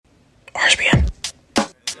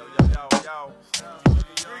Yo,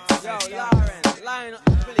 Lauren,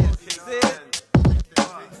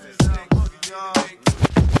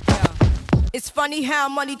 it's funny how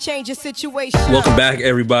money changes situations. Welcome back,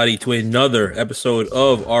 everybody, to another episode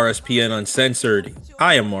of RSPN Uncensored.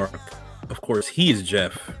 I am Mark. Of course, he is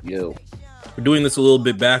Jeff. Yo. We're doing this a little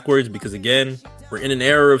bit backwards because, again, we're in an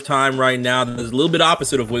era of time right now that is a little bit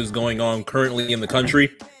opposite of what is going on currently in the country.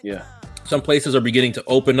 Yeah. Some places are beginning to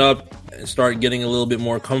open up and start getting a little bit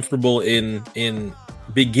more comfortable in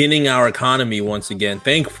beginning our economy once again.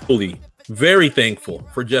 Thankfully, very thankful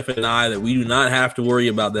for Jeff and I that we do not have to worry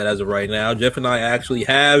about that as of right now. Jeff and I actually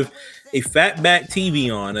have a fatback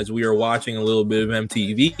TV on as we are watching a little bit of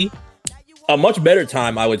MTV. A much better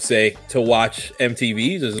time, I would say, to watch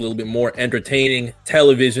MTV. There's a little bit more entertaining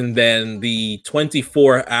television than the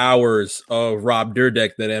 24 hours of Rob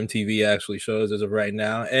Dyrdek that MTV actually shows as of right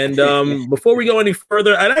now. And before we go any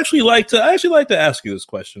further, I'd actually like to ask you this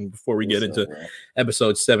question before we get into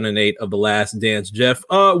episodes 7 and 8 of The Last Dance. Jeff,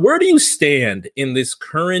 where do you stand in this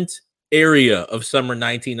current area of summer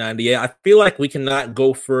 1998? I feel like we cannot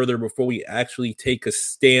go further before we actually take a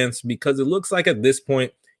stance, because it looks like at this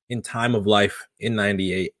point in time of life in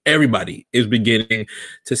 98, everybody is beginning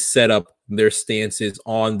to set up their stances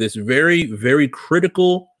on this very, very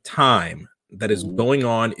critical time that is going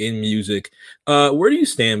on in music. Where do you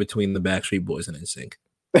stand between the Backstreet Boys and NSYNC?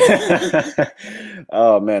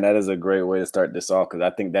 Oh man, that is a great way to start this off, because I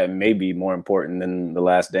think that may be more important than The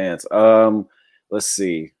Last Dance. Let's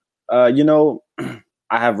see. I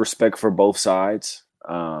have respect for both sides.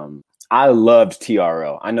 I loved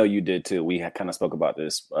TRL. I know you did too. We had kind of spoke about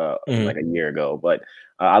this like a year ago, but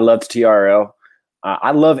I loved TRL.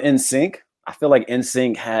 I love NSYNC. I feel like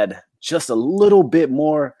NSYNC had just a little bit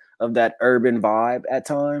more of that urban vibe at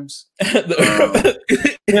times. Is it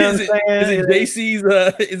JC's?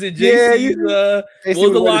 Is it JC's? What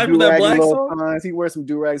was the line for that black song? Times. He wears some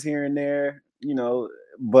do-rags here and there,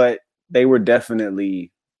 but they were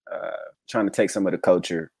definitely trying to take some of the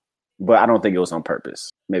culture. But I don't think it was on purpose.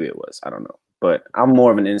 Maybe it was. I don't know. But I'm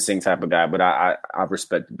more of an NSYNC type of guy. But I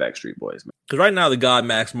respect the Backstreet Boys. Because right now, the god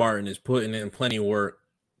Max Martin is putting in plenty of work.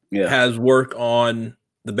 Yeah. Has work on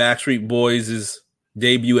the Backstreet Boys'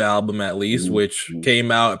 debut album, at least, which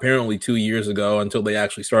came out apparently 2 years ago, until they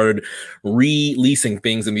actually started releasing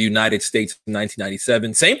things in the United States in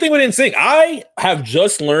 1997. Same thing with NSYNC. I have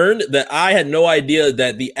just learned that I had no idea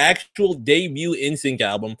that the actual debut NSYNC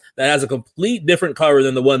album that has a complete different cover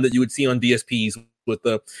than the one that you would see on DSPs with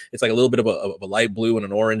it's like a little bit of a light blue and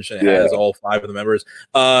an orange, and it has all 5 of the members.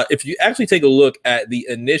 If you actually take a look at the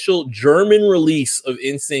initial German release of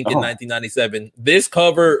NSYNC in 1997, this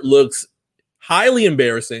cover looks highly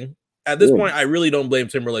embarrassing. At this point, I really don't blame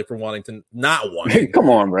Timberlake for wanting to not want it. Come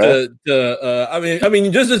on, bro. I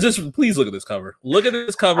mean, just please look at this cover. Look at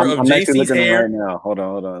this cover of JC's hair right now. Hold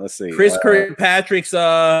on. Let's see. Chris Kirkpatrick's.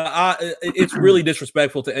 It's really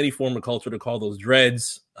disrespectful to any form of culture to call those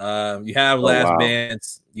dreads. You have Last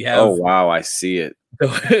Dance. You have. Oh wow, I see it.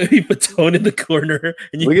 He put Tone in the corner,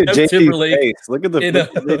 and you look have at Timberlake. Face. Look at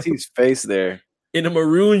JT's face there in a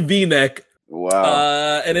maroon V-neck.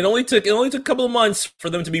 Wow. And it only took a couple of months for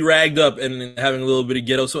them to be ragged up and having a little bit of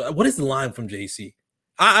ghetto. So what is the line from JC?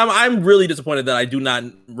 I'm really disappointed that I do not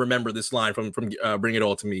remember this line from Bring It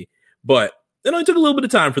All to Me. But it only took a little bit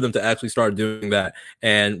of time for them to actually start doing that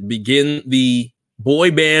and begin the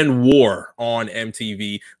boy band war on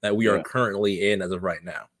MTV that we are currently in as of right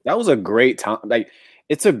now. That was a great time. Like,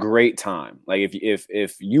 it's a great time. Like, if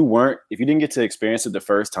you didn't get to experience it the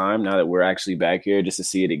first time, now that we're actually back here just to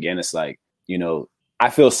see it again, it's like, I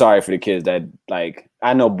feel sorry for the kids that, like,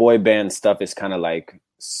 I know boy band stuff is kind of like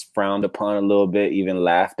frowned upon a little bit, even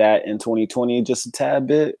laughed at in 2020 just a tad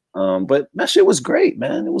bit. But that shit was great,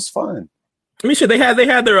 man. It was fun. I mean, shit, they had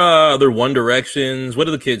their One Directions. What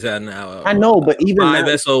do the kids have now? I know, but even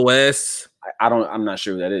 5 SOS. I'm not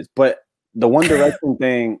sure who that is. But the One Direction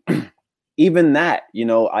thing, even that,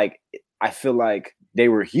 like, I feel like they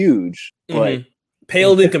were huge, but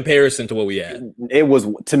paled in comparison to what we had. It was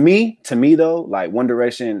to me though, like, One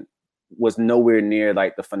Direction was nowhere near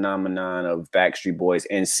like the phenomenon of Backstreet Boys,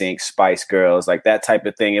 NSYNC, Spice Girls, like that type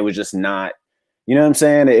of thing. It was just not, you know what I'm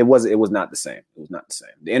saying? It was not the same. It was not the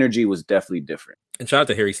same. The energy was definitely different. And shout out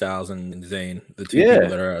to Harry Styles and Zayn, the two people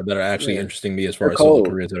that are actually interesting me as far as solo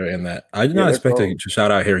careers that are in that. I did not expect to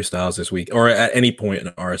shout out Harry Styles this week or at any point in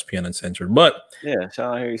RSPN Uncensored. But shout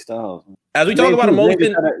out Harry Styles. As we talk about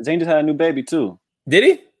emotion, Zayn just had a new baby too. Did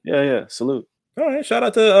he? Yeah. Salute. All right. Shout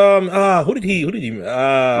out to who did he? I'm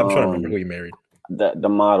trying to remember who he married. The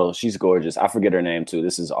model. She's gorgeous. I forget her name too.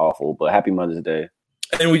 This is awful. But happy Mother's Day.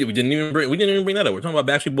 And we didn't even bring that up. We're talking about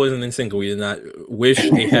Backstreet Boys and NSYNC. We did not wish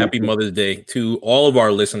a happy Mother's Day to all of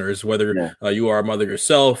our listeners, whether you are a mother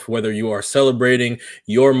yourself, whether you are celebrating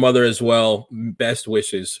your mother as well. Best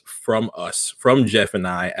wishes from us, from Jeff and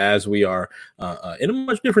I, as we are in a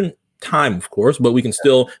much different time, of course, but we can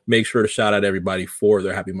still make sure to shout out everybody for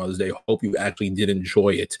their happy Mother's Day. Hope you actually did enjoy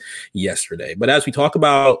it yesterday. But as we talk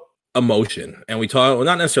about emotion, and we talk, well,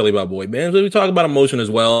 not necessarily about boy bands, but we talk about emotion as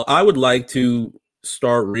well, I would like to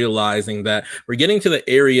start realizing that we're getting to the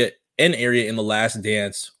area in The Last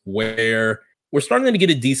Dance where we're starting to get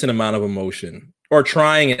a decent amount of emotion, or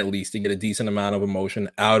trying at least to get a decent amount of emotion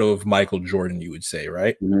out of Michael Jordan, you would say,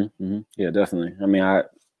 right? Mm-hmm, mm-hmm. Yeah, definitely. I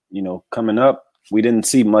mean, coming up, we didn't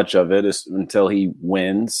see much of it until he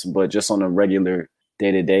wins, but just on a regular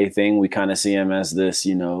day-to-day thing, we kind of see him as this,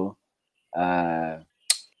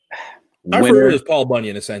 our favorite is Paul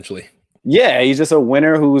Bunyan, essentially. Yeah, he's just a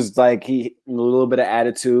winner who's like a little bit of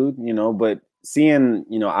attitude, but seeing,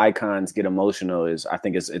 icons get emotional I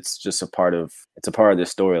think it's just a part of the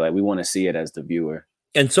story. Like, we want to see it as the viewer.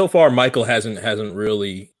 And so far, Michael hasn't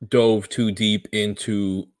really dove too deep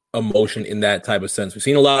into emotion in that type of sense. We've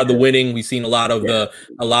seen a lot of the winning. We've seen a lot of the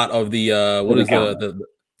hot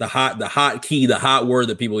word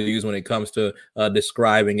that people use when it comes to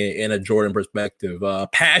describing it in a Jordan perspective.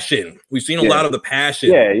 Passion. We've seen a lot of the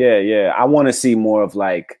passion. Yeah. I want to see more of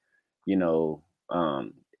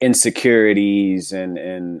insecurities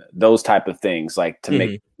and those type of things, like to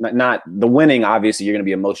make not the winning. Obviously, you're going to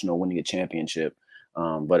be emotional winning a championship,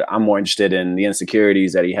 but I'm more interested in the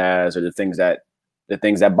insecurities that he has, or the things that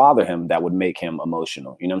bother him that would make him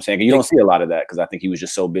emotional. You know what I'm saying? You don't see a lot of that because I think he was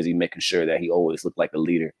just so busy making sure that he always looked like a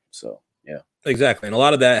leader. So, yeah. Exactly. And a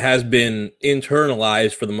lot of that has been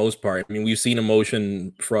internalized for the most part. I mean, we've seen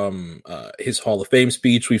emotion from his Hall of Fame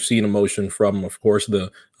speech. We've seen emotion from, of course, the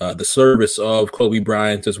service of Kobe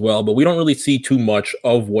Bryant as well. But we don't really see too much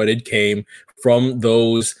of what it came from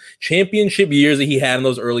those championship years that he had in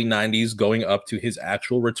those early 90s, going up to his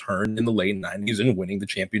actual return in the late 90s and winning the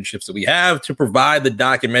championships that we have to provide the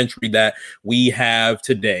documentary that we have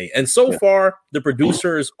today. And so far, the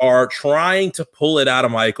producers are trying to pull it out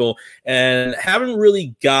of Michael and haven't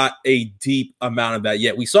really got a deep amount of that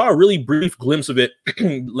yet. We saw a really brief glimpse of it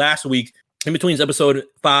last week in between episode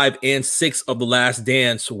 5 and 6 of The Last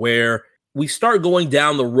Dance, where we start going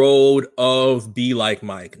down the road of Be Like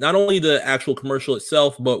Mike. Not only the actual commercial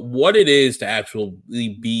itself, but what it is to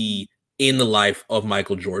actually be in the life of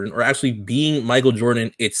Michael Jordan, or actually being Michael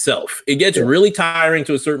Jordan itself. It gets really tiring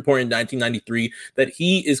to a certain point in 1993 that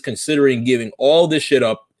he is considering giving all this shit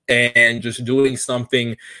up and just doing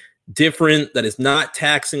something different that is not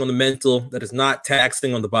taxing on the mental, that is not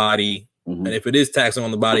taxing on the body. And if it is taxing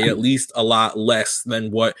on the body, at least a lot less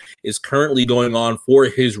than what is currently going on for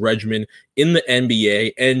his regimen in the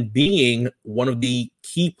NBA, and being one of the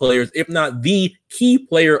key players, if not the key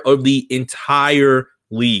player of the entire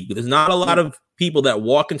league. There's not a lot of people that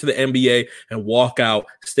walk into the NBA and walk out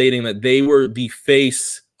stating that they were the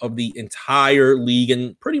face of the entire league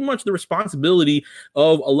and pretty much the responsibility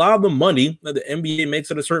of a lot of the money that the NBA makes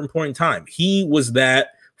at a certain point in time. He was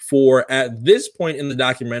that for, at this point in the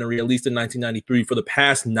documentary, at least in 1993, for the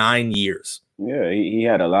past 9 years. Yeah, he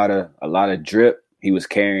had a lot of drip. He was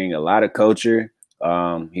carrying a lot of culture.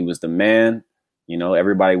 He was the man.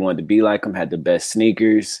 Everybody wanted to be like him, had the best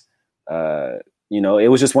sneakers. It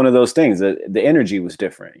was just one of those things. The energy was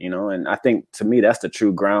different, and I think, to me, that's the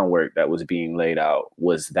true groundwork that was being laid out,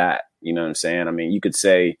 was that, you know what I'm saying? I mean, you could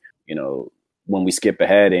say, when we skip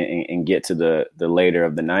ahead and get to the later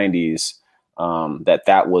of the 90s,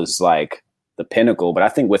 that was like the pinnacle. But I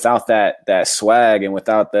think without that swag and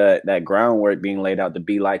without that groundwork being laid out to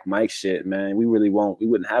Be Like Mike shit, man, we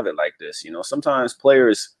wouldn't have it like this. Sometimes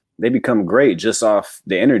players, they become great just off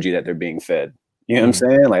the energy that they're being fed. You know what I'm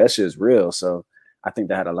saying? Like, that shit is real. So I think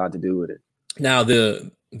that had a lot to do with it. Now,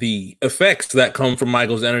 the effects that come from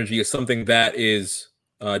Michael's energy is something that is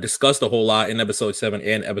discussed a whole lot in episode 7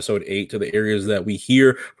 and episode 8, to the areas that we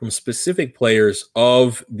hear from specific players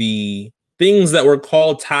of the things that were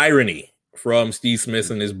called tyranny from Steve Smith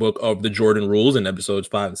in his book of the Jordan Rules in episodes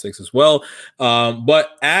 5 and 6 as well. But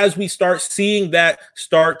as we start seeing that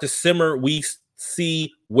start to simmer, we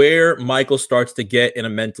see where Michael starts to get in a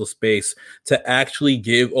mental space to actually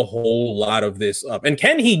give a whole lot of this up. And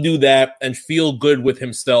can he do that and feel good with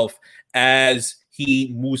himself as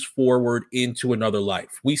he moves forward into another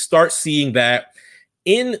life? We start seeing that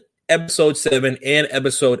in episode 7 and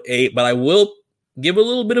episode 8, but I will give a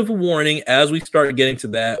little bit of a warning as we start getting to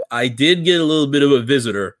that. I did get a little bit of a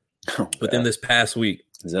visitor within this past week.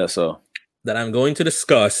 Is that so? That I'm going to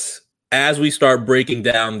discuss as we start breaking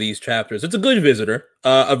down these chapters. It's a good visitor,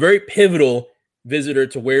 a very pivotal visitor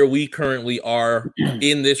to where we currently are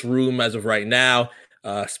in this room as of right now.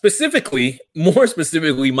 More specifically,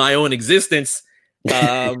 my own existence.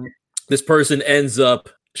 This person ends up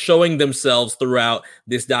showing themselves throughout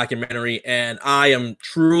this documentary, and I am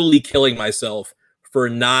truly killing myself for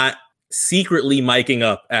not secretly miking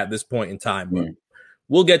up at this point in time. But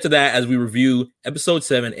we'll get to that as we review episode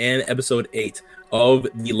 7 and episode 8 of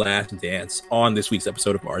The Last Dance on this week's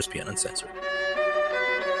episode of RSPN Uncensored.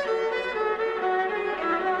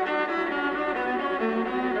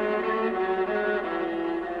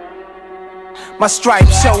 My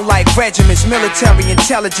stripes show like regiments, military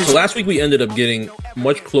intelligence. So last week we ended up getting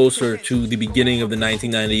much closer to the beginning of the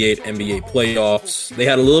 1998 NBA playoffs. They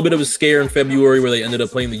had a little bit of a scare in February where they ended up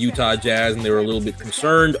playing the Utah Jazz, and they were a little bit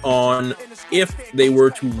concerned on if they were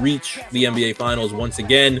to reach the NBA Finals once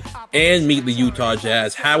again and meet the Utah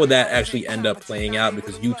Jazz. How would that actually end up playing out?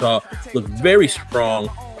 Because Utah looked very strong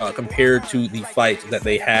compared to the fight that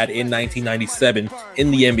they had in 1997 in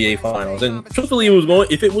the NBA Finals. And truthfully,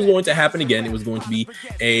 if it was going to happen again, it was going to be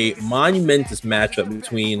a monumentous matchup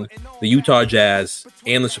between the Utah Jazz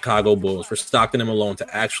and the Chicago Bulls for Stockton and Malone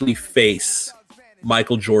to actually face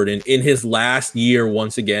Michael Jordan in his last year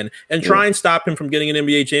once again and try and stop him from getting an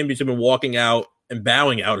NBA championship and walking out and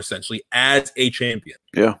bowing out essentially as a champion.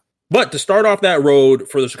 Yeah. But to start off that road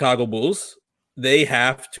for the Chicago Bulls, they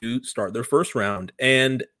have to start their first round,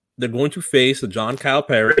 and they're going to face the John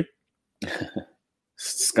Calipari,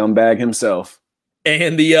 scumbag himself,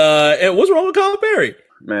 and and what's wrong with Calipari?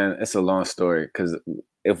 Man, it's a long story because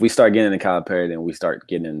if we start getting into Calipari, then we start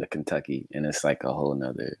getting into Kentucky, and it's like a whole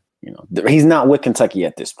nother. He's not with Kentucky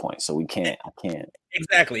at this point, so I can't.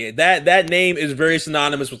 Exactly. That name is very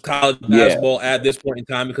synonymous with college basketball at this point in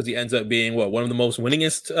time because he ends up being one of the most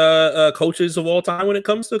winningest coaches of all time when it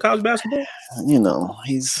comes to college basketball.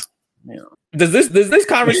 He's. Does this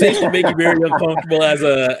conversation make you very uncomfortable as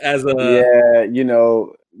a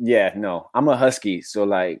no. I'm a Husky, so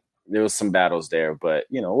like there was some battles there, but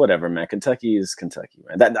whatever, man. Kentucky is Kentucky,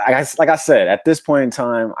 man. Like I said, at this point in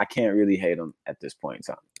time, I can't really hate him at this point in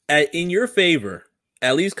time. In your favor,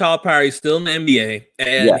 at least Calipari is still in the NBA,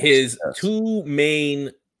 and his two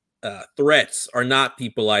main threats are not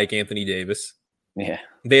people like Anthony Davis. Yeah,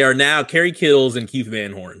 they are now Kerry Kittles and Keith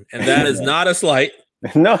Van Horn, and that is not a slight.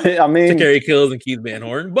 No, I mean to Kerry Kittles and Keith Van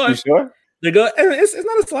Horn, but you sure? They go. It's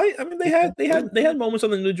not a slight. I mean, they had moments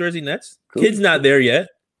on the New Jersey Nets. Cool. Kid's not there yet.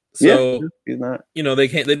 So he's not.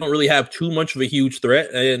 They don't really have too much of a huge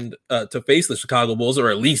threat and to face the Chicago Bulls or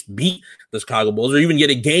at least beat the Chicago Bulls or even get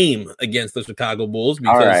a game against the Chicago Bulls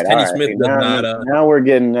because Kenny Smith does not. Now we're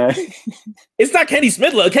getting. It's not Kenny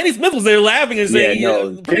Smith. Kenny Smith was there laughing and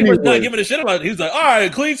saying, pretty much not giving a shit about it. He was like, "All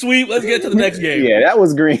right, clean sweep. Let's get to the next game." Yeah, that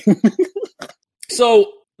was green.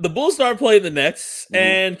 So the Bulls start playing the Nets,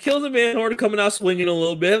 and Kittles and Van Horn are coming out swinging a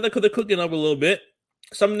little bit. They're cooking up a little bit.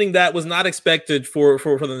 Something that was not expected for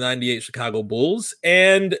the 98 Chicago Bulls.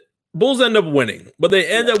 And Bulls end up winning. But they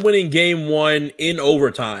end up winning game 1 in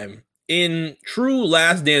overtime. In true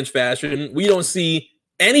Last Dance fashion, we don't see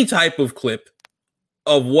any type of clip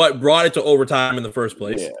of what brought it to overtime in the first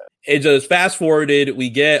place. Yeah. It just fast-forwarded. We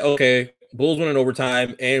get, Bulls win in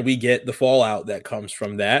overtime, and we get the fallout that comes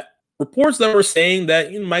from that. Reports that were saying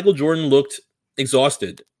that Michael Jordan looked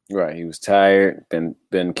exhausted. Right. He was tired,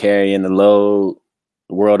 been carrying the load.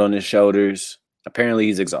 World on his shoulders. Apparently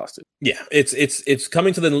he's exhausted. Yeah, it's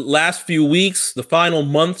coming to the last few weeks, the final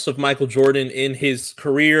months of Michael Jordan in his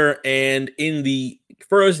career, and in the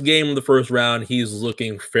first game of the first round, he's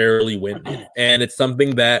looking fairly winded. And it's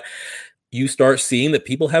something that you start seeing that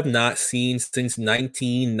people have not seen since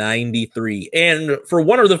 1993. And for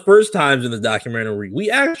one of the first times in the documentary,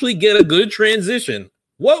 we actually get a good transition.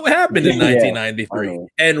 What happened in 1993?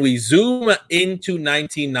 And we zoom into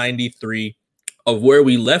 1993. Of where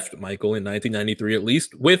we left Michael in 1993, at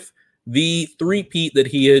least, with the three-peat that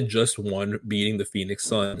he had just won, beating the Phoenix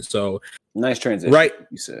Suns. So nice transition, right?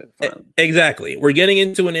 You said exactly. We're getting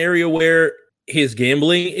into an area where his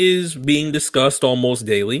gambling is being discussed almost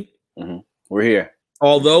daily. Mm-hmm. We're here.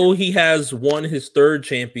 Although he has won his third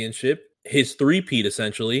championship, his three-peat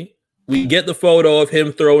essentially, we get the photo of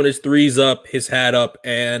him throwing his threes up, his hat up,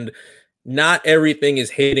 and not everything is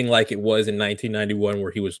hitting like it was in 1991,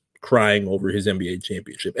 where he was crying over his NBA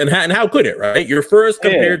championship. And how could it, right? Your first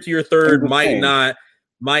compared to your third might not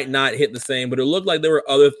hit the same, but it looked like there were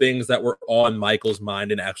other things that were on Michael's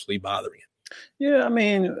mind and actually bothering him. Yeah, I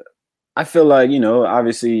mean, I feel like,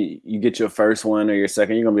 obviously you get your first one or your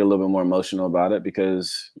second, you're going to be a little bit more emotional about it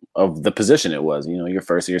because of the position it was, your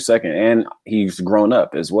first or your second, and he's grown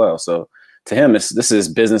up as well. So to him, this is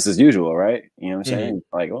business as usual, right? You know what I'm saying?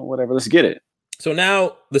 Like, oh, whatever, let's get it. So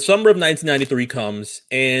now the summer of 1993 comes,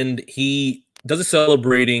 and he does a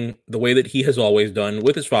celebrating the way that he has always done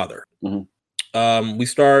with his father. We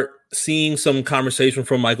start seeing some conversation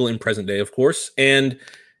from Michael in present day, of course, and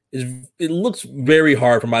it looks very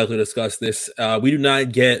hard for Michael to discuss this. We do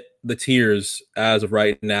not get the tears as of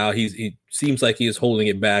right now. He seems like he is holding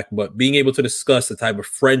it back, but being able to discuss the type of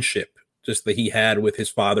friendship just that he had with his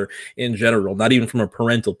father in general, not even from a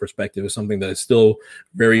parental perspective, is something that is still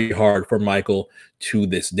very hard for Michael to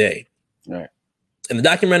this day. All right. And the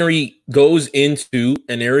documentary goes into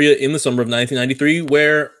an area in the summer of 1993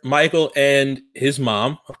 where Michael and his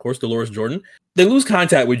mom, of course, Dolores Jordan, they lose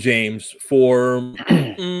contact with James for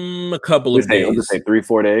a couple of days. Let's say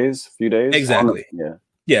 3-4 days, a few days. Exactly.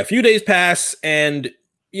 Yeah. A few days pass, and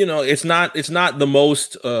it's not the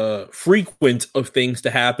most frequent of things to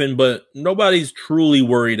happen, but nobody's truly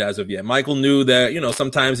worried as of yet. Michael knew that,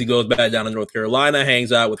 sometimes he goes back down to North Carolina,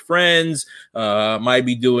 hangs out with friends, might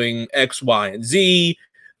be doing X, Y, and Z.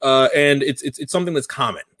 And it's something that's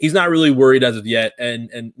common. He's not really worried as of yet,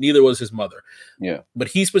 and neither was his mother. Yeah. But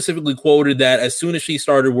he specifically quoted that as soon as she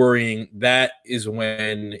started worrying, that is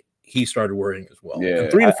when he started worrying as well. Yeah.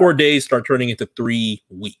 And 3 to 4 days start turning into 3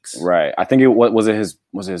 weeks. Right. I think was it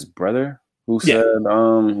his brother who said,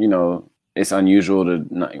 it's unusual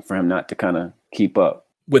for him not to kind of keep up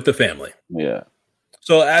with the family. Yeah.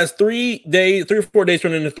 So as 3 or 4 days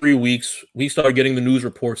turn into 3 weeks, we start getting the news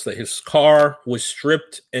reports that his car was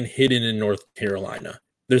stripped and hidden in North Carolina.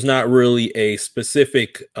 There's not really a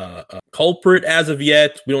specific culprit as of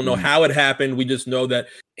yet. We don't know how it happened. We just know that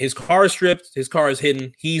his car is stripped, his car is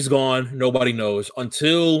hidden, he's gone, nobody knows,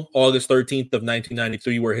 until August 13th of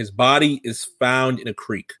 1993, where his body is found in a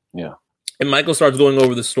creek. Yeah. And Michael starts going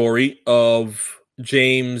over the story of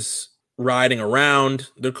James riding around.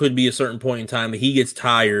 There could be a certain point in time that he gets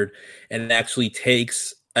tired and actually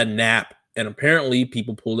takes a nap. And apparently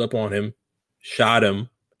people pulled up on him, shot him,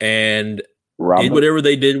 and did whatever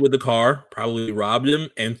they did with the car, probably robbed him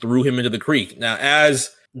and threw him into the creek. Now, as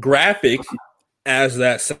graphic as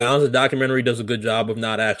that sounds, the documentary does a good job of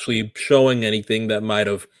not actually showing anything that might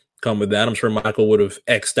have come with that. I'm sure Michael would have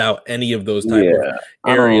X'd out any of those type of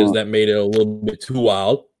areas that made it a little bit too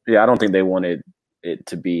wild. Yeah, I don't think they wanted it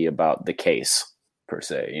to be about the case per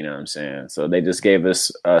se, you know what I'm saying? So they just gave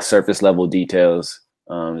us surface level details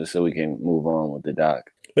just so we can move on with the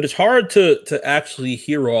doc. But it's hard to actually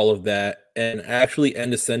hear all of that and actually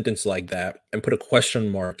end a sentence like that and put a question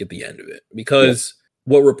mark at the end of it. Because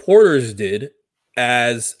what reporters did,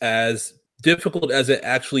 as difficult as it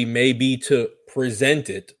actually may be to present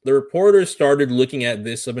it, the reporters started looking at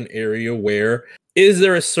this of an area where, is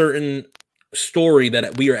there a certain story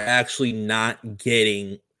that we are actually not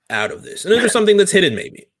getting out of this? And is there something that's hidden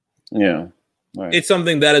maybe? Yeah. Right. It's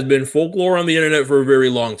something that has been folklore on the internet for a very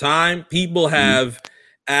long time. People have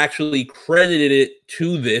actually credited it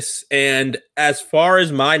to this. And as far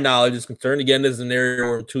as my knowledge is concerned, again, this is an area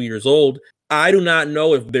where I'm 2 years old, I do not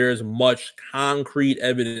know if there's much concrete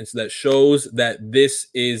evidence that shows that this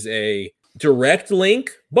is a direct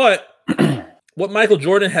link. But what Michael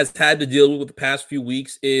Jordan has had to deal with the past few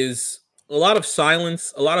weeks is a lot of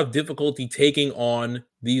silence, a lot of difficulty taking on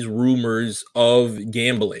these rumors of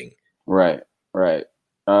gambling. Right. Real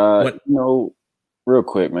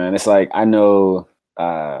quick, man, it's like, I know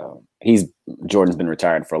Jordan's been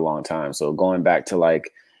retired for a long time. So going back to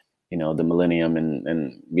the millennium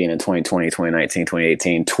and being in 2020, 2019,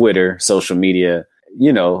 2018, Twitter, social media,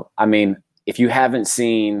 if you haven't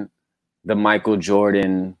seen the Michael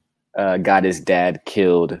Jordan got his dad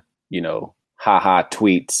killed, haha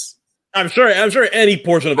tweets. I'm sure any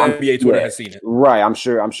portion of NBA Twitter has seen it. Right. I'm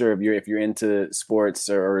sure if you're into sports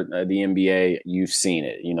or the NBA, you've seen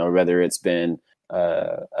it, whether it's been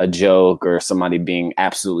a joke or somebody being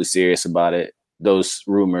absolutely serious about it. Those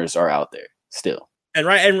rumors are out there still. And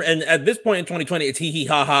at this point in 2020, it's hee hee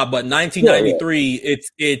ha ha. But 1993,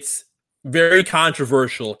 it's very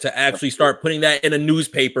controversial to actually start putting that in a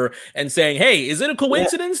newspaper and saying, "Hey, is it a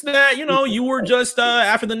coincidence that you were just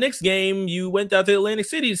after the Knicks game, you went out to Atlantic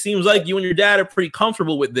City? It seems like you and your dad are pretty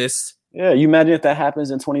comfortable with this." Yeah, you imagine if that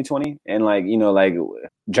happens in 2020, and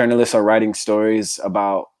journalists are writing stories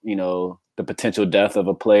about the potential death of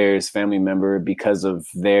a player's family member because of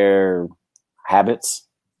their habits.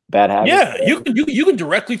 Bad habits. Yeah, you can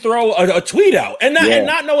directly throw a tweet out and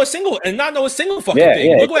not know a single fucking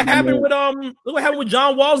thing. Yeah. Look what happened with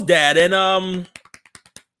John Wall's dad and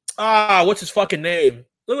what's his fucking name?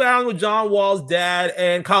 Look what happened with John Wall's dad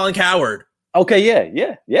and Colin Cowherd. Okay, yeah,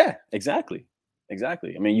 exactly. I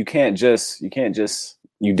mean, you can't just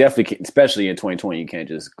you definitely can, especially in 2020, you can't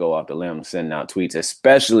just go off the limb sending out tweets,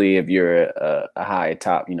 especially if you're a high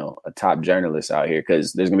top, a top journalist out here,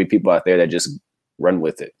 because there's gonna be people out there that just run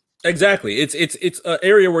with it. Exactly. It's an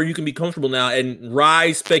area where you can be comfortable now and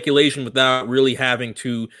rise speculation without really having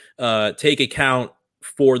to take account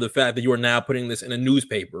for the fact that you are now putting this in a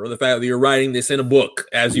newspaper, or the fact that you're writing this in a book,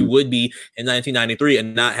 as you would be in 1993,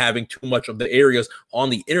 and not having too much of the areas on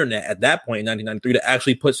the internet at that point in 1993 to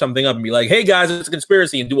actually put something up and be like, hey guys, it's a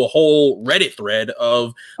conspiracy, and do a whole Reddit thread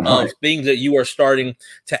of things that you are starting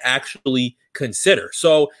to actually consider.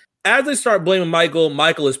 So as they start blaming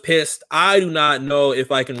Michael is pissed. I do not know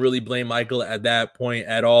if I can really blame Michael at that point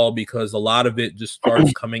at all, because a lot of it just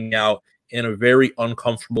starts coming out in a very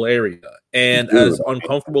uncomfortable area. And as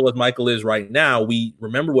uncomfortable as Michael is right now, we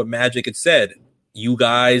remember what Magic had said. You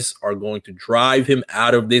guys are going to drive him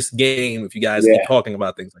out of this game if you guys keep talking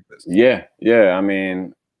about things like this. Yeah. I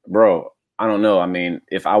mean, bro, I don't know. I mean,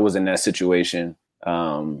 if I was in that situation,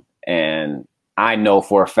 and I know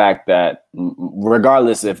for a fact that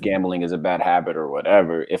regardless if gambling is a bad habit or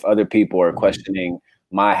whatever, if other people are questioning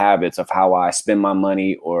my habits of how I spend my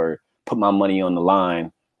money or put my money on the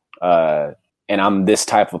line, and I'm this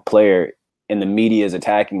type of player, and the media is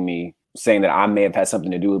attacking me, saying that I may have had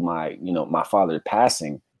something to do with my, my father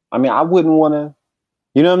passing. I mean, I wouldn't want to,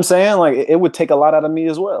 you know what I'm saying? Like, it would take a lot out of me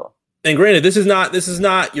as well. And granted, this is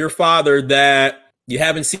not your father that you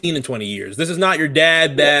haven't seen in 20 years. This is not your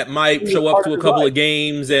dad that might show up to a couple of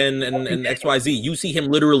games and XYZ. You see him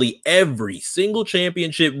literally every single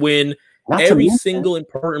championship win, every single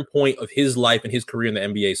important point of his life and his career in the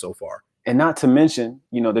NBA so far. And not to mention,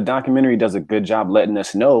 the documentary does a good job letting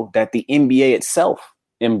us know that the NBA itself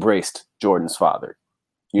embraced Jordan's father.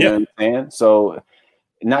 You know what I'm saying? So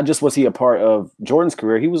not just was he a part of Jordan's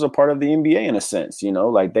career, he was a part of the NBA in a sense, he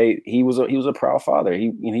was a proud father.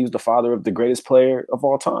 He was the father of the greatest player of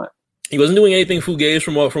all time. He wasn't doing anything fugazi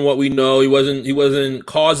from what we know. He wasn't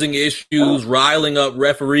causing issues, riling up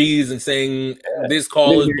referees and saying this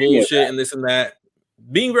call is bullshit and this and that.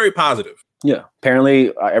 Being very positive. Yeah.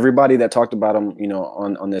 Apparently everybody that talked about him,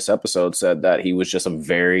 on this episode said that he was just a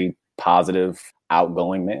very positive,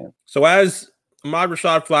 outgoing man. So as Ahmad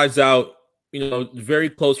Rashad flies out, very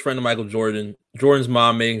close friend of Michael Jordan, Jordan's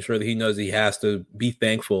mom making sure that he knows he has to be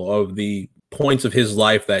thankful of the points of his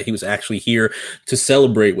life that he was actually here to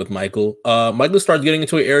celebrate with Michael. Michael starts getting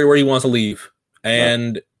into an area where he wants to leave,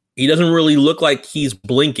 and he doesn't really look like he's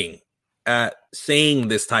blinking at saying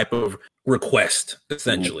this type of request,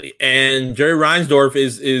 essentially. And Jerry Reinsdorf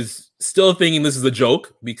is still thinking this is a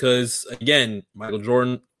joke because, again, Michael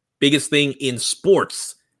Jordan, biggest thing in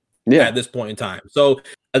sports at this point in time. So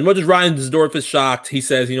as much as Reinsdorf is shocked, he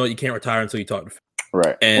says, you can't retire until you talk to Phil.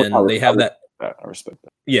 Right. And they have that. I respect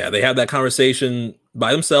that. Yeah, they have that conversation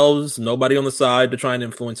by themselves, nobody on the side to try and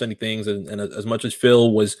influence any things. And as much as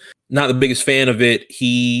Phil was not the biggest fan of it,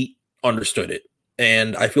 he understood it.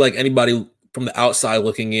 And I feel like anybody from the outside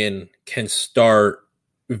looking in can start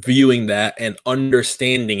viewing that and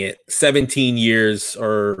understanding it 17 years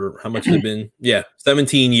or how much has it been? Yeah,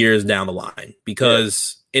 17 years down the line.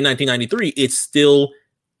 Because in 1993, it's still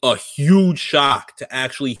a huge shock to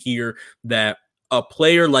actually hear that a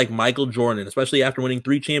player like Michael Jordan, especially after winning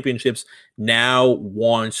 3 championships, now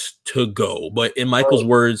wants to go. But in Michael's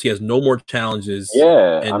words, he has no more challenges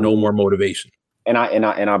and no more motivation. And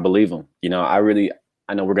I believe him.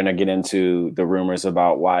 I know we're going to get into the rumors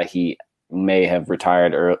about why he may have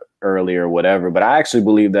retired early or whatever, but I actually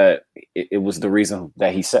believe that it was the reason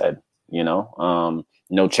that he said, no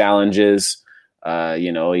challenges.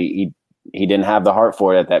 He didn't have the heart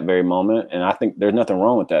for it at that very moment. And I think there's nothing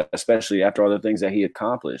wrong with that, especially after all the things that he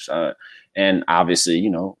accomplished. And obviously,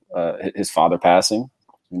 his father passing,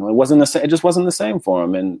 it wasn't the same. It just wasn't the same for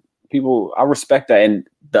him. And I respect that. And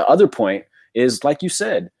the other point is, like you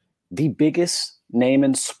said, the biggest name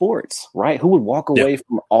in sports, right? Who would walk away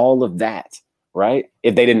from all of that, right?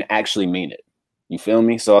 If they didn't actually mean it. You feel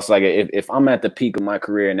me? So it's like if I'm at the peak of my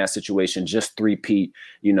career in that situation, just three-peat,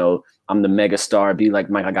 I'm the mega star, be like,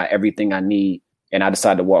 Mike, I got everything I need, and I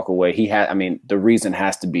decide to walk away. The reason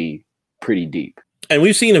has to be pretty deep. And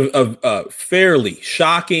we've seen a fairly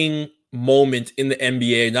shocking moment in the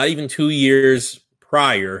NBA, not even 2 years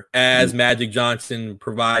prior, as Magic Johnson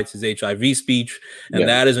provides his HIV speech. And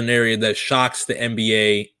that is an area that shocks the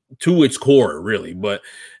NBA to its core, really. But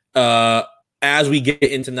as we get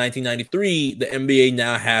into 1993, the NBA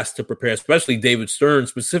now has to prepare, especially David Stern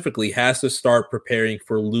specifically, has to start preparing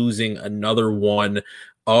for losing another one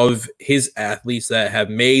of his athletes that have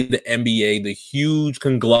made the NBA the huge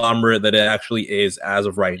conglomerate that it actually is as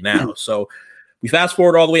of right now. So We fast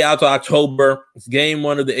forward all the way out to October. It's game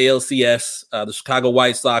 1 of the ALCS. The Chicago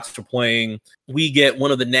White Sox are playing. We get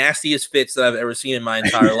one of the nastiest fits that I've ever seen in my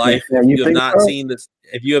entire life. Yeah, if you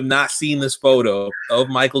have not seen this photo of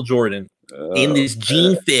Michael Jordan in this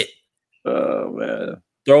jean fit, man,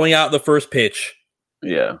 throwing out the first pitch.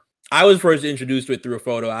 Yeah. I was first introduced to it through a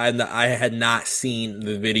photo. I had not seen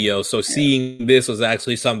the video. So seeing this was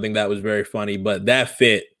actually something that was very funny. But that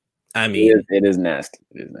fit, I mean. It is nasty.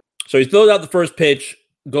 So he throws out the first pitch,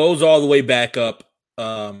 goes all the way back up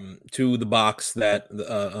to the box that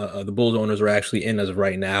the Bulls owners are actually in as of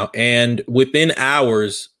right now. And within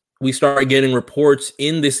hours, we start getting reports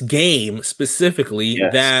in this game specifically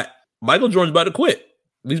that Michael Jordan's about to quit.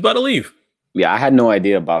 He's about to leave. Yeah, I had no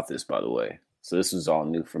idea about this, by the way. So this was all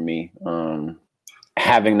new for me.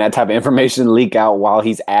 Having that type of information leak out while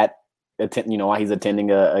he's while he's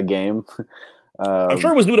attending a game. I'm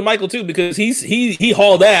sure it was new to Michael too, because he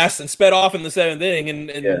hauled ass and sped off in the 7th inning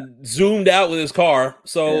and zoomed out with his car.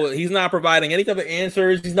 So he's not providing any type of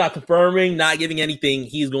answers. He's not confirming, not giving anything.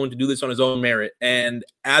 He's going to do this on his own merit. And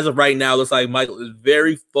as of right now, it looks like Michael is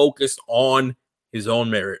very focused on his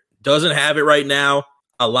own merit. Doesn't have it right now.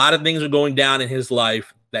 A lot of things are going down in his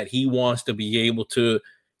life that he wants to be able to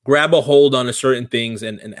grab a hold on to certain things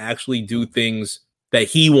and actually do things that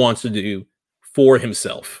he wants to do for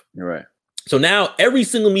himself. You're right. So now every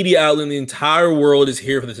single media outlet in the entire world is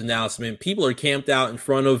here for this announcement. People are camped out in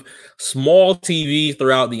front of small TVs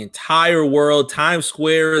throughout the entire world. Times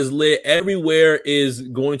Square is lit. Everywhere is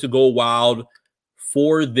going to go wild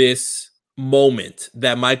for this moment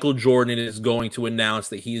that Michael Jordan is going to announce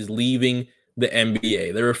that he is leaving the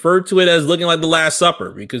NBA. They refer to it as looking like the Last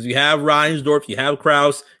Supper because you have Reinsdorf, you have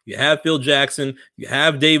Krause, you have Phil Jackson, you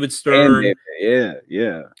have David Stern.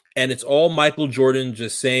 Yeah. And it's all Michael Jordan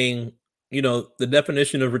just saying, the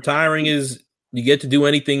definition of retiring is you get to do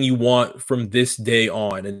anything you want from this day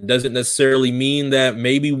on. And it doesn't necessarily mean that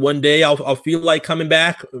maybe one day I'll feel like coming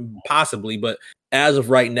back, possibly. But as of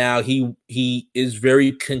right now, he is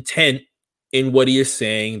very content in what he is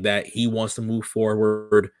saying, that he wants to move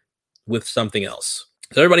forward with something else.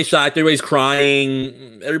 So everybody's shocked, everybody's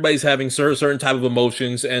crying, everybody's having certain type of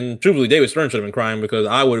emotions. And truthfully, David Stern should have been crying because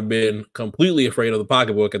I would have been completely afraid of the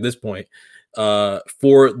pocketbook at this point.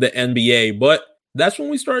 For the NBA. But that's when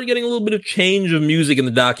we started getting a little bit of change of music in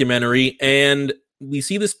the documentary. And we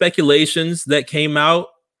see the speculations that came out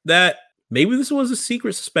that maybe this was a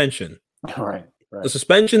secret suspension. Right. A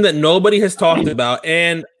suspension that nobody has talked about.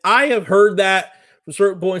 And I have heard that from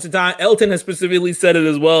certain points in time. Elton has specifically said it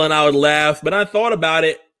as well, and I would laugh. But I thought about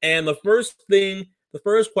it. And the first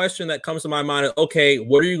question that comes to my mind is, okay,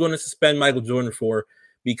 what are you going to suspend Michael Jordan for?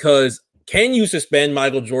 Because can you suspend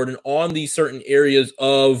Michael Jordan on these certain areas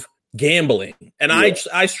of gambling? And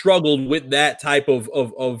I struggled with that type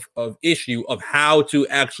of issue of how to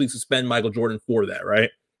actually suspend Michael Jordan for that,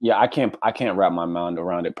 right? Yeah, I can't wrap my mind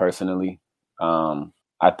around it personally.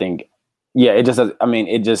 I think, it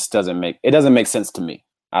just doesn't make sense to me.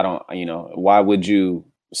 I don't, why would you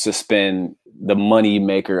suspend the money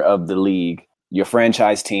maker of the league, your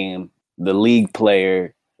franchise team, the league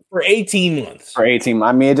player, for 18 months.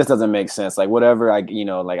 It just doesn't make sense. Like whatever, I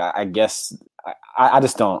guess I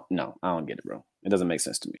just don't know. I don't get it, bro. It doesn't make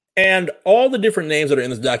sense to me. And all the different names that are in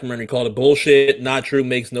this documentary called it bullshit, not true,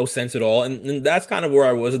 makes no sense at all. And that's kind of where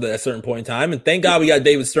I was at a certain point in time. And thank God we got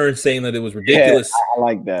David Stern saying that it was ridiculous. Yeah, I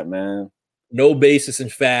like that, man. No basis in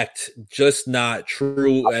fact, just not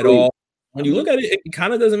true at all. When you look at it, it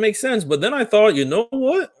kind of doesn't make sense. But then I thought, you know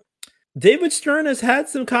what? David Stern has had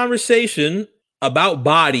some conversation about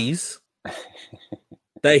bodies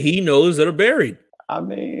that he knows that are buried.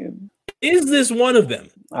 Is this one of them?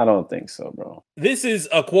 I don't think so, bro. This is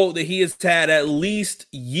a quote that he has had at least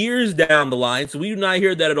years down the line. So we do not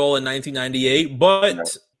hear that at all in 1998.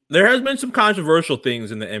 But there has been some controversial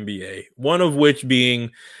things in the NBA. One of which being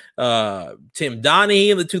Tim Donaghy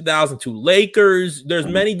in the 2002 Lakers. There's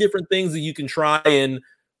many different things that you can try and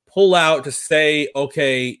pull out to say,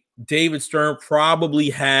 okay, David Stern probably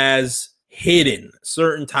has hidden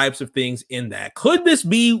certain types of things in that. Could this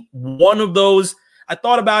be one of those? I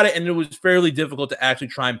thought about it, and it was fairly difficult to actually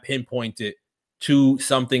try and pinpoint it to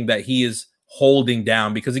something that he is holding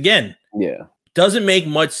down because, again, doesn't make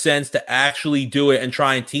much sense to actually do it and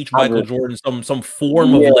try and teach Michael Jordan some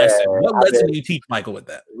form of lesson. What lesson do you teach Michael with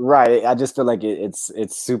that? Right. I just feel like it's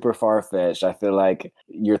super far-fetched. I feel like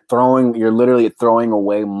you're literally throwing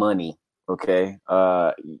away money, okay?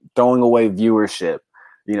 Throwing away viewership,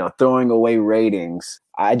 throwing away ratings.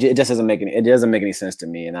 It just doesn't make any sense to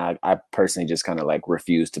me, and I personally just kind of like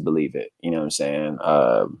refuse to believe it. You know what I'm saying?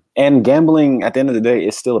 And gambling at the end of the day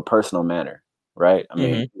is still a personal matter, right? I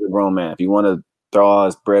mean, you're a grown man. If you want to throw all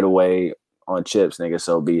his bread away on chips, nigga,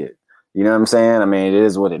 so be it. You know what I'm saying? I mean, it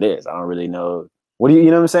is what it is. I don't really know. You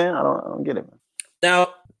know what I'm saying? I don't get it, man. Now,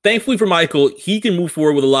 thankfully for Michael, he can move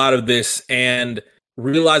forward with a lot of this and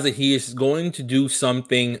realize that he is going to do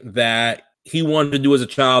something that he wanted to do as a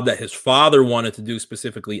child, that his father wanted to do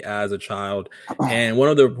specifically as a child. And one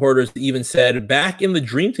of the reporters even said back in the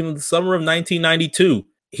Dream Team of the summer of 1992,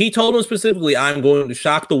 he told him specifically, I'm going to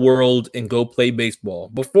shock the world and go play baseball.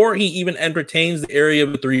 Before he even entertains the area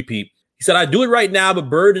of a three-peat, he said, I do it right now, but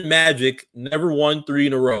Bird and Magic never won 3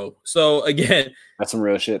 in a row. So again, that's some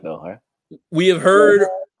real shit though, huh? We have heard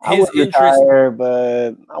his interest, retire,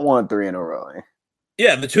 but I won 3 in a row. Eh?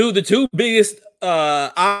 Yeah, the two biggest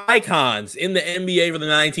icons in the NBA for the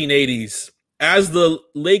 1980s. As the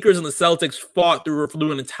Lakers and the Celtics fought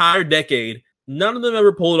through an entire decade, none of them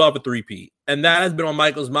ever pulled off a three-peat. And that has been on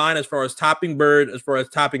Michael's mind as far as topping Bird, as far as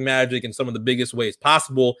topping Magic in some of the biggest ways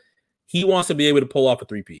possible. He wants to be able to pull off a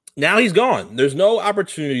three-peat. Now he's gone. There's no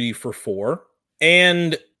opportunity for 4.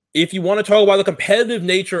 And if you want to talk about the competitive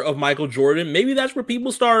nature of Michael Jordan, maybe that's where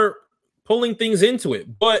people start pulling things into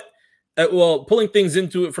it. But pulling things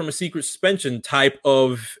into it from a secret suspension type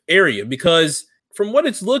of area, because from what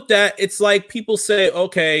it's looked at, it's like people say,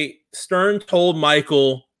 okay, Stern told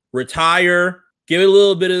Michael, retire, give it a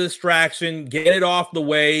little bit of distraction, get it off the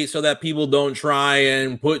way so that people don't try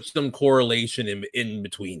and put some correlation in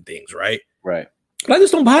between things, right? Right. But I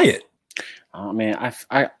just don't buy it. Oh, man,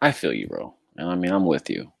 I feel you, bro. I mean, I'm with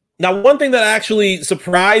you. Now, one thing that actually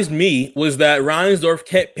surprised me was that Reinsdorf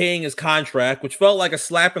kept paying his contract, which felt like a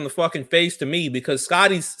slap in the fucking face to me, because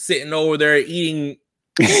Scotty's sitting over there eating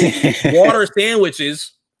water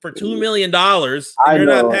sandwiches for $2 million. And you're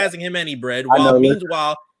not passing him any bread. While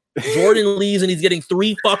meanwhile, Jordan leaves and he's getting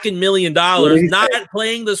 $3 fucking million, not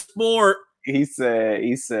playing the sport. He said,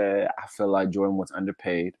 I feel like Jordan was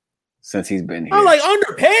underpaid since he's been here. I'm like,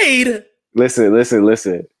 underpaid?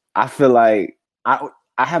 Listen. I feel like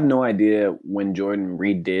I have no idea when Jordan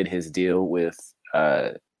redid his deal with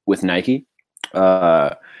Nike,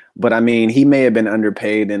 but I mean, he may have been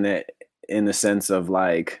underpaid in the sense of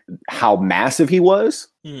like how massive he was.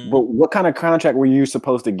 But what kind of contract were you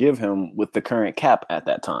supposed to give him with the current cap at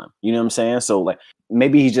that time? You know what I'm saying? So like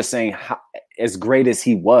maybe he's just saying, as great as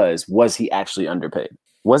he was he actually underpaid?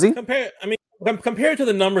 Was he? Compared to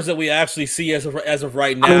the numbers that we actually see as of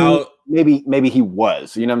right now, I mean, maybe he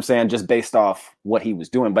was, you know what I'm saying, just based off what he was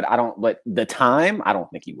doing. But the time, I don't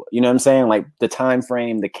think he was. You know what I'm saying? Like the time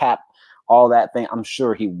frame, the cap, all that thing, I'm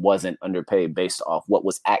sure he wasn't underpaid based off what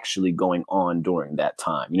was actually going on during that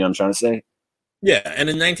time. You know what I'm trying to say? Yeah, and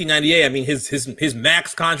in 1998, I mean, his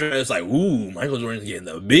max contract is like, ooh, Michael Jordan's getting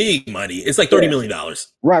the big money. It's like $30 million.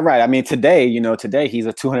 Right. I mean, today he's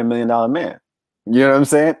a $200 million man. You know what I'm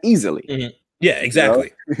saying? Easily. Mm-hmm. Yeah,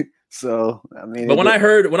 exactly. You know? So I mean, but when I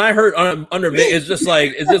heard underpaid, it's just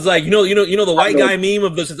like you know the white guy meme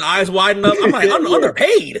of his eyes widen up. I'm like,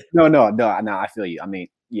 underpaid. No, I feel you. I mean,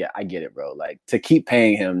 yeah, I get it, bro. Like to keep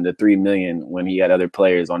paying him the $3 million when he had other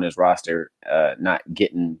players on his roster not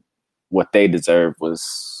getting what they deserve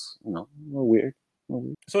was, a little weird.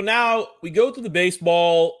 So now we go to the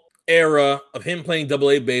baseball era of him playing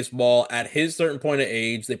Double-A baseball at his certain point of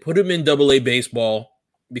age. They put him in Double-A baseball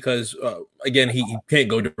because, again, he can't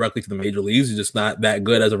go directly to the major leagues. He's just not that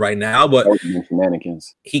good as of right now. But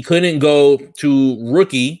he couldn't go to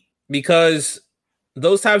rookie because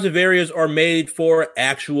those types of areas are made for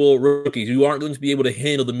actual rookies. You aren't going to be able to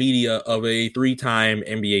handle the media of a 3-time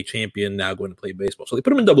NBA champion now going to play baseball. So they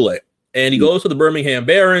put him in Double-A. And he goes to the Birmingham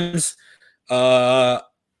Barons.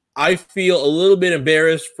 I feel a little bit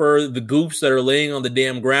embarrassed for the goofs that are laying on the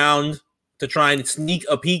damn ground to try and sneak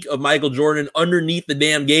a peek of Michael Jordan underneath the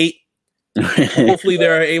damn gate. Hopefully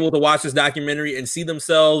they're able to watch this documentary and see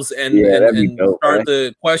themselves and start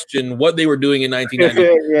to question what they were doing in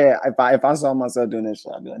 1990. Yeah, if I saw myself doing this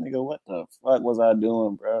shit, I'd be like, nigga, what the fuck was I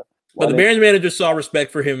doing, bro? But the Barons manager saw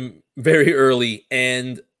respect for him very early,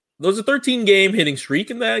 and there was a 13-game hitting streak,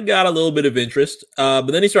 and that got a little bit of interest. But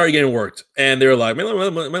then he started getting worked, and they were like, man,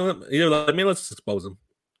 let's expose him.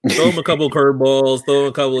 Throw him a couple of curveballs, throw him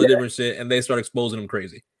a couple of different shit, and they start exposing him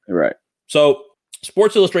crazy. Right. So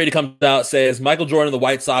Sports Illustrated comes out, says Michael Jordan and the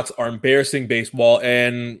White Sox are embarrassing baseball.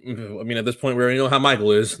 And I mean, at this point, we already know how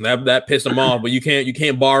Michael is. That pissed him off, but you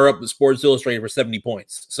can't bar up the Sports Illustrated for 70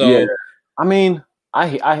 points. So, yeah. I mean,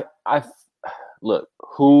 I look,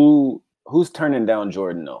 who's turning down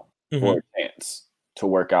Jordan though for a chance to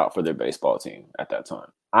work out for their baseball team at that time?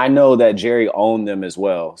 I know that Jerry owned them as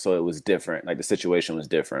well, so it was different. Like the situation was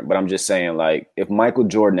different. But I'm just saying, like, if Michael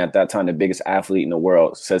Jordan at that time, the biggest athlete in the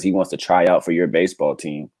world, says he wants to try out for your baseball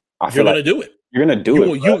team, I feel like do it. You're gonna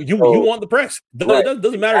do it. You want the press. It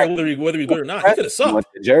doesn't matter whether he's good or not. He's gonna suck. You want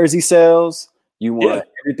the jersey sales. You want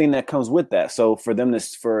everything that comes with that. So for them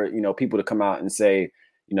to people to come out and say,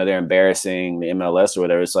 they're embarrassing the MLS or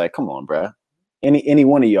whatever, it's like, come on, bro. Any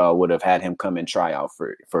one of y'all would have had him come and try out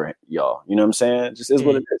for y'all. You know what I'm saying? It just is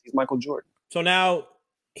what it is. He's Michael Jordan. So now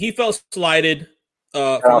he felt slighted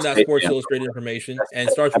from that Sports Illustrated information and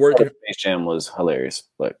starts working. Space Jam was hilarious,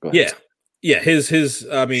 but go ahead. Yeah. His.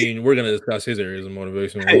 I mean, we're gonna discuss his areas of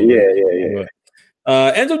motivation. Yeah.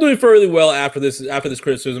 Ends up doing fairly well after this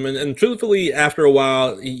criticism, and truthfully, after a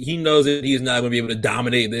while, he knows that he's not going to be able to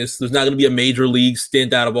dominate this. There's not going to be a major league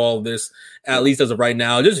stint out of all of this, at least as of right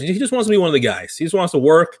now. He just wants to be one of the guys. He just wants to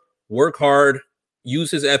work hard,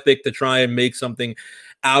 use his ethic to try and make something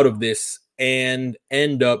out of this, and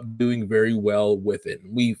end up doing very well with it.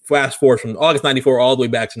 We fast forward from August '94 all the way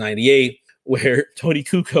back to '98. Where Tony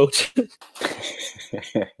Kukoc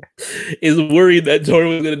is worried that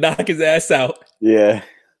Jordan was going to knock his ass out. Yeah.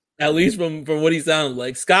 At least from what he sounded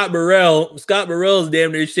like. Scott Burrell is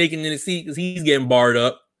damn near shaking in his seat because he's getting barred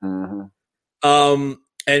up. Mm-hmm.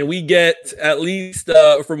 And we get, at least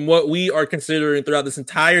from what we are considering throughout this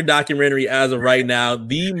entire documentary as of right now,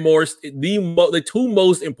 the two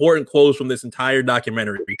most important quotes from this entire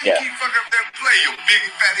documentary. Yeah.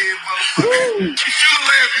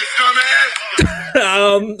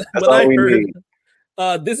 When I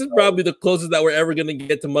heard, this is probably the closest that we're ever going to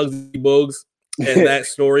get to Muggsy Bogues and that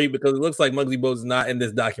story, because it looks like Muggsy Bogues is not in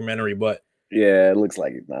this documentary, but yeah, it looks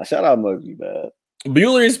like he's not. Shout out Muggsy, man.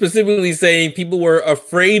 Bueller is specifically saying people were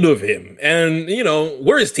afraid of him, and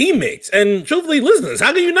we're his teammates. And truthfully, listeners,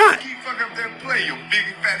 how can you not?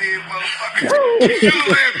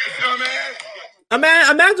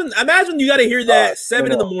 Imagine you got to hear that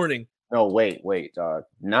 7 in the morning. No, wait, dog.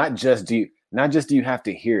 Not just do you have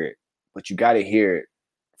to hear it, but you got to hear it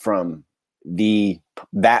from the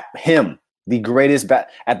greatest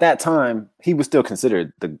at that time. He was still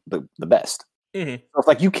considered the best. Mm-hmm. So it's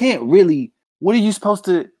like you can't really. What are you supposed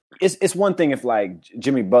to? It's one thing if like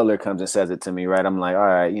Jimmy Butler comes and says it to me, right? I'm like, all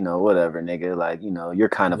right, whatever, nigga. Like, you're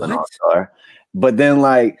kind of an all-star. But then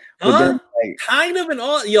kind of an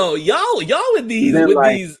all, y'all with these.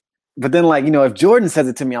 But then, if Jordan says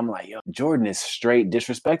it to me, I'm like, yo, Jordan is straight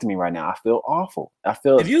disrespecting me right now. I feel awful.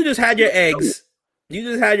 If you just had your eggs, you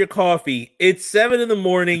just had your coffee. It's 7 in the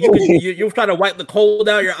morning. You're trying to wipe the cold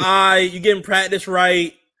out your eye. You're getting practice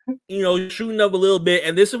right. Shooting up a little bit,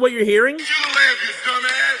 and this is what you're hearing.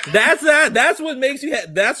 That's what makes you.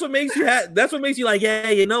 That's what makes you like, yeah,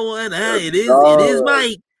 you know what? It is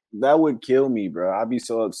Mike. That would kill me, bro. I'd be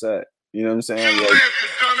so upset. You know what I'm saying?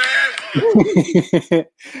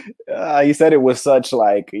 He said it was such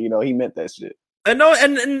he meant that shit. I know,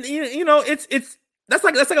 and it's that's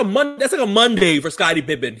like a Monday for Scottie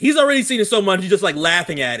Pippen. He's already seen it so much, he's just like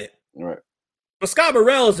laughing at it. Right. But Scott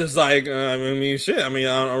Burrell is just like, shit. I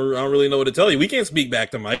don't really know what to tell you. We can't speak back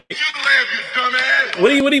to Mike.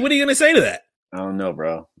 What are you gonna say to that? I don't know,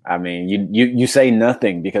 bro. I mean, you say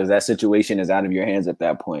nothing because that situation is out of your hands at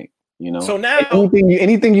that point. So now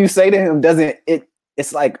anything you say to him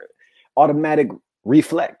it's like automatic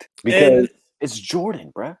reflect because it's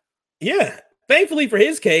Jordan, bro. Yeah. Thankfully for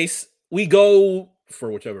his case, we go, for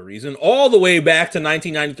whichever reason, all the way back to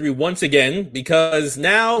 1993 once again, because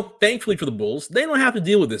now, thankfully for the Bulls, they don't have to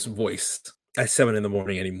deal with this voice at 7 in the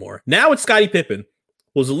morning anymore. Now it's Scottie Pippen,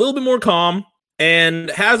 who's a little bit more calm and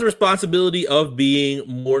has the responsibility of being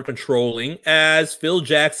more controlling, as Phil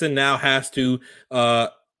Jackson now has to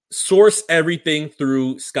source everything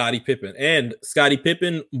through Scottie Pippen. And Scottie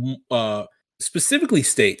Pippen specifically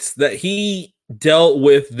states that he dealt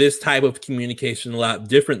with this type of communication a lot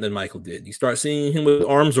different than Michael did. You start seeing him with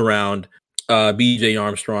arms around BJ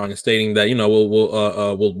Armstrong and stating that,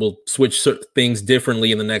 we'll switch things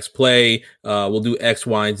differently in the next play. We'll do X,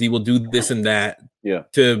 Y, and Z. We'll do this and that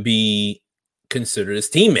to be considered as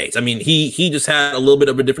teammates. I mean, he just had a little bit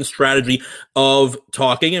of a different strategy of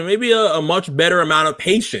talking and maybe a much better amount of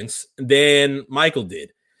patience than Michael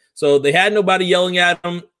did. So they had nobody yelling at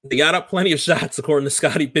him. They got up plenty of shots, according to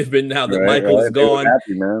Scottie Pippen, now that Michael is gone.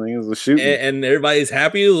 Happy, man. He was shooting. And everybody's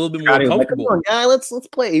happy, a little bit more comfortable. Come on, guy, let's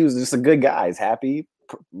play. He was just a good guy. He's happy.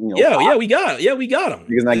 We got him.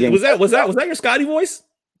 Was that your Scottie voice?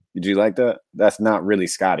 Did you like that? That's not really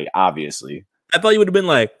Scottie, obviously. I thought you would have been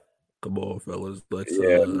like, come on, fellas, let's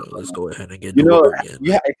go ahead and get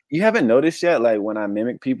again. You haven't noticed yet, like when I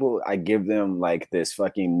mimic people, I give them like this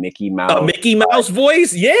fucking Mickey Mouse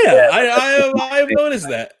voice. I have noticed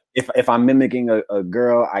that. If I'm mimicking a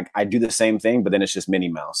girl, I do the same thing, but then it's just Minnie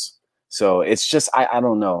Mouse. So it's just I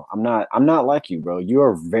don't know. I'm not like you, bro. You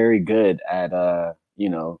are very good at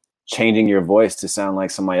changing your voice to sound like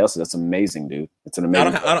somebody else. That's amazing, dude. It's an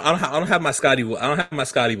amazing. I don't have my Scotty. I don't have my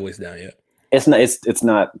Scotty voice down yet. It's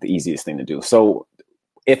not the easiest thing to do. So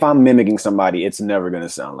if I'm mimicking somebody, it's never gonna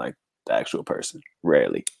sound like the actual person.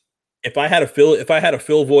 Rarely. If I had a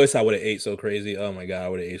Phil voice, I would have ate so crazy. Oh my god, I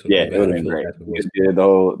would have ate so crazy. Yeah, it would have been great. Yeah, the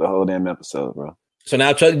whole damn episode, bro. So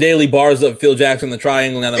now Chuck Daly bars up Phil Jackson in the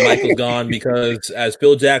triangle now that Michael's gone, because as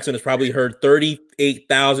Phil Jackson has probably heard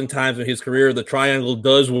 38,000 times in his career, the triangle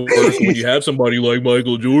does work when you have somebody like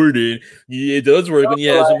Michael Jordan. Yeah, it does work when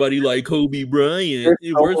you have somebody like Kobe Bryant.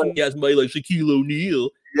 It works when you have somebody like Shaquille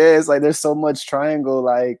O'Neal. Yeah, it's like there's so much triangle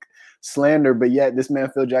like slander, but yet this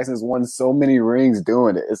man Phil Jackson has won so many rings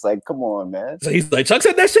doing it. It's like, come on, man. So he's like, Chuck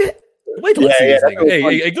said that shit? Wait till I see this nigga.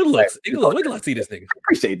 Hey, good looks. Wait till I see this nigga. I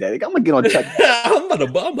appreciate that. I'm gonna get on Chuck. I'm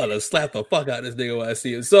about to slap the fuck out of this nigga when I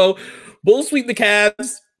see him. So, Bulls sweep the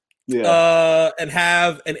Cavs, and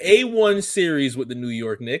have an A1 series with the New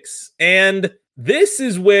York Knicks. And this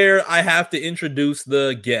is where I have to introduce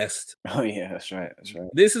the guest. Oh yeah, that's right.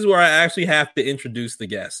 This is where I actually have to introduce the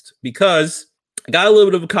guest, because I got a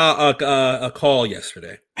little bit of a call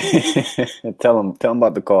yesterday. Tell him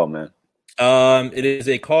about the call, man. It is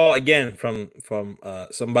a call again from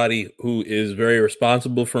somebody who is very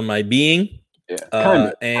responsible for my being,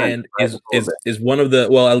 and is one of the,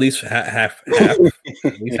 well, at least half at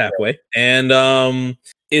least halfway, and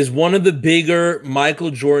is one of the bigger Michael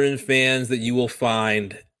Jordan fans that you will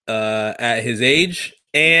find at his age.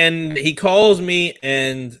 And he calls me,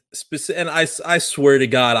 and I swear to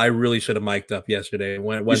God, I really should have mic'd up yesterday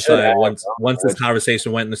once this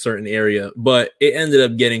conversation went in a certain area, but it ended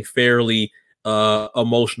up getting fairly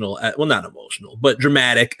emotional. Not emotional, but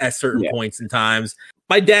dramatic at certain points in times.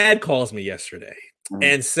 My dad calls me yesterday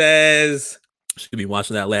and says, "Should be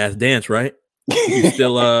watching that Last Dance, right? You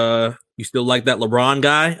still like that LeBron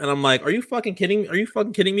guy?" And I'm like, "Are you fucking kidding me? Are you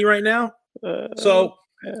fucking kidding me right now?" So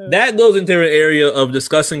that goes into an area of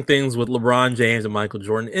discussing things with LeBron James and Michael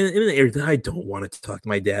Jordan in an area that I don't want to talk to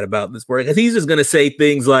my dad about this work, because he's just gonna say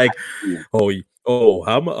things like, what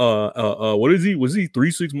is he? Was he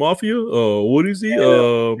 3-6 Mafia? What is he?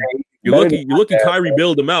 You're lucky Kyrie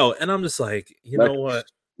bailed him out. And I'm just like, you know what?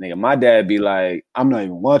 Nigga, my dad be like, I'm not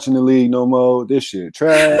even watching the league no more. This shit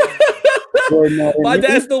trash. My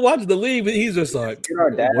dad still watches the league, but he's just like,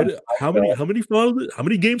 how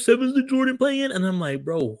many game sevens did Jordan play in? And I'm like,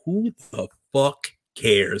 bro, who the fuck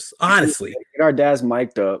cares? Honestly, get our dads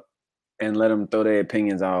mic'd up and let them throw their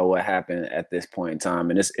opinions on what happened at this point in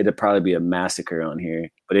time, and it'll probably be a massacre on here,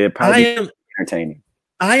 but it'll probably be entertaining.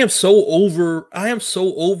 I am so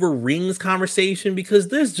over rings conversation, because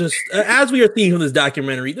there's just, as we are seeing from this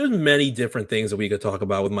documentary, there's many different things that we could talk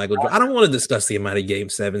about with Michael Jordan. I don't want to discuss the amount of game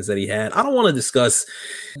sevens that he had. I don't want to discuss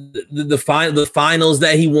the finals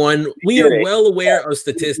that he won. We are well aware of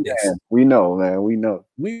statistics. Man, we know, man. We know.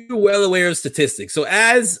 We're well aware of statistics. So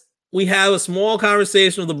as we have a small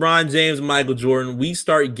conversation with LeBron James and Michael Jordan, we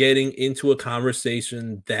start getting into a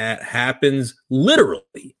conversation that happens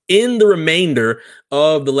literally in the remainder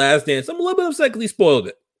of The Last Dance. I'm a little bit upset because he spoiled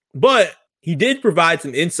it, but he did provide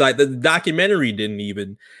some insight that the documentary didn't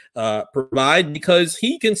even provide, because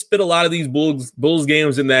he can spit a lot of these Bulls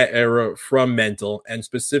games in that era from mental, and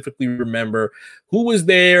specifically remember who was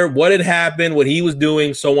there, what had happened, what he was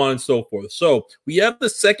doing, so on and so forth. So we have the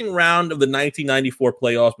second round of the 1994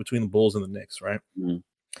 playoffs between the Bulls and the Knicks, right? Mm-hmm.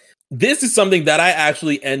 This is something that I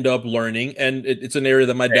actually end up learning, and it's an area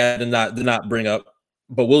that my dad did not bring up,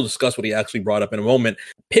 but we'll discuss what he actually brought up in a moment.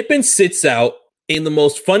 Pippen sits out in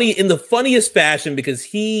the funniest fashion, because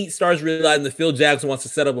he starts realizing that Phil Jackson wants to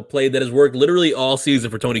set up a play that has worked literally all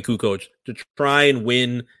season for Tony Kukoc to try and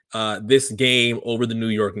win this game over the New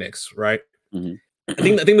York Knicks, right? Mm-hmm. I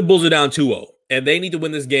think the Bulls are down 2-0, and they need to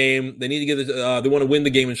win this game. They need to get this. They want to win the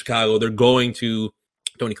game in Chicago. They're going to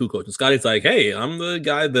Tony Kukoc, and Scotty's like, "Hey, I'm the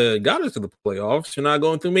guy that got us to the playoffs. You're not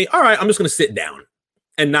going through me. All right, I'm just going to sit down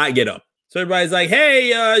and not get up." So everybody's like, "Hey,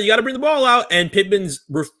 you got to bring the ball out," and Pippen's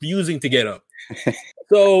refusing to get up.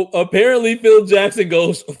 So apparently Phil Jackson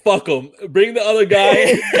goes, "Fuck him, bring the other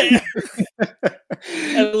guy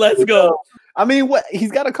and let's go." I mean, what,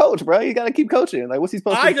 he's got to coach, bro. You got to keep coaching. Like, what's he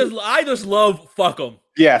supposed to do? I just love fuck him.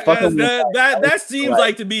 Yeah, fuck him. That seems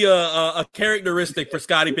like to be a characteristic for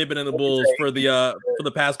Scottie Pippen and the Bulls for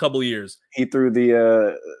the past couple of years. He threw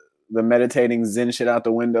the meditating Zen shit out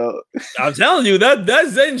the window. I'm telling you, that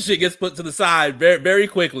Zen shit gets put to the side very, very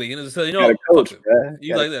quickly. And so, coach,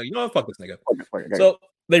 he's like, you know what, fuck this nigga. So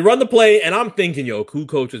they run the play, and I'm thinking,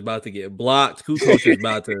 Kukoc is about to get blocked. Kukoc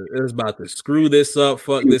is about to screw this up,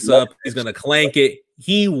 fuck this up. He's gonna clank it.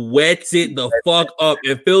 He wets it the fuck up,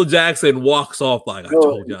 and Phil Jackson walks off like, I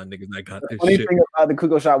told y'all niggas I got this funny shit. thing about the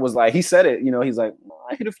Kukoc shot was like, he said it, he's like,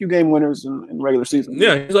 I hit a few game winners in regular season.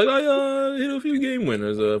 Yeah, he's like, I hit a few game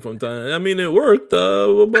winners from time. I mean, it worked.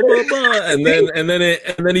 Blah, blah, blah. And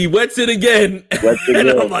then he wets it again. And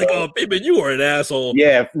I'm like, oh, Pippen, you are an asshole.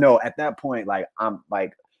 Yeah, no, at that point, like, I'm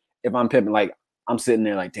like, if I'm Pippen, like, I'm sitting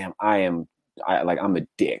there like, damn, I'm a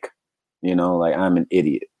dick, like I'm an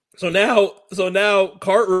idiot. So now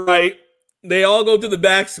Cartwright, they all go to the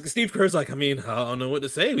back. Steve Kerr's like, I mean, I don't know what to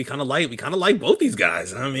say. We kind of like both these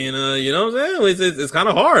guys. I mean, you know what I'm saying? It's kind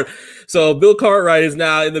of hard. So Bill Cartwright is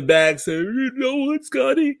now in the back saying, you know what,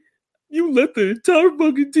 Scotty? You let the entire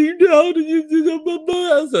fucking team down.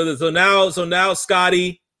 So now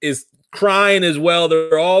Scotty is crying as well.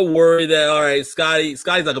 They're all worried that, all right, Scotty's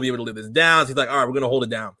not gonna be able to live this down. So he's like, all right, we're gonna hold it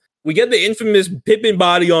down. We get the infamous Pippen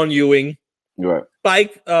body on Ewing. Right.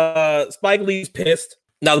 Spike Lee's pissed.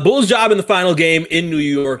 Now the Bulls' job in the final game in New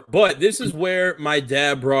York, but this is where my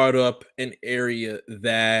dad brought up an area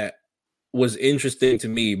that was interesting to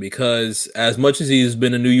me, because as much as he's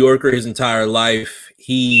been a New Yorker his entire life,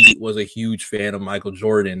 he was a huge fan of Michael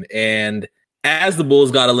Jordan. And as the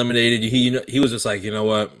Bulls got eliminated, he was just like, you know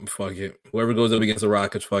what, fuck it. Whoever goes up against the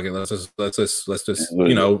Rockets, fuck it. Let's just I'll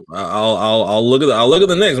look at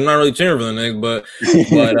the Knicks. I'm not really cheering for the Knicks, but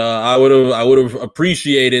I would have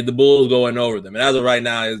appreciated the Bulls going over them. And as of right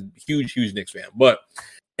now, is huge Knicks fan. But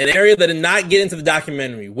an area that did not get into the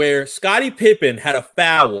documentary, where Scottie Pippen had a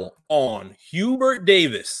foul on Hubert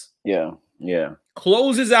Davis. Yeah.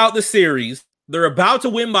 Closes out the series. They're about to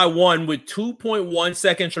win by 1 with 2.1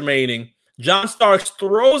 seconds remaining. John Starks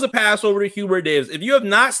throws a pass over to Hubert Davis. If you have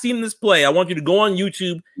not seen this play, I want you to go on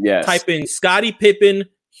YouTube, type in Scottie Pippen,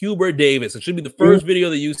 Hubert Davis. It should be the first video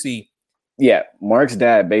that you see. Yeah, Mark's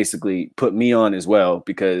dad basically put me on as well,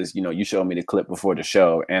 because, you showed me the clip before the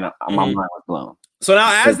show, and my mind was blown. So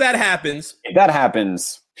now as that happens... If that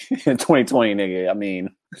happens in 2020, nigga, I mean...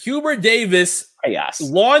 Hubert Davis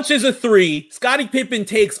launches a 3. Scottie Pippen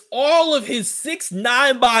takes all of his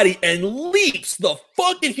 6'9" body and leaps the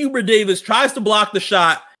fucking Hubert Davis, tries to block the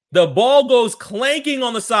shot. The ball goes clanking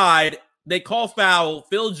on the side. They call foul.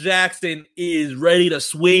 Phil Jackson is ready to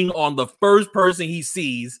swing on the first person he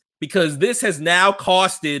sees, because this has now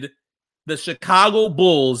costed the Chicago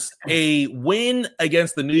Bulls a win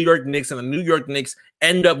against the New York Knicks, and the New York Knicks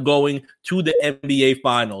end up going to the NBA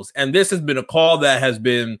Finals. And this has been a call that has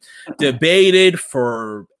been debated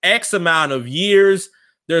for X amount of years.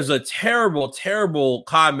 There's a terrible, terrible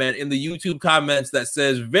comment in the YouTube comments that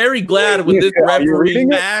says, very glad with this referee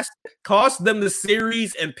pass cost them the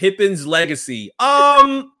series and Pippen's legacy.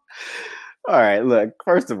 All right, look,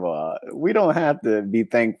 first of all, we don't have to be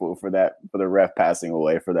thankful for the ref passing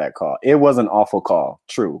away for that call. It was an awful call,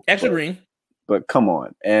 true. Extra green. But come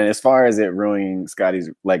on. And as far as it ruining Scotty's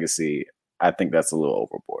legacy, I think that's a little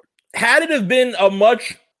overboard. Had it have been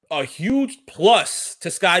a huge plus to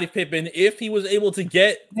Scottie Pippen if he was able to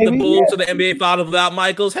get the Bulls to the NBA Finals without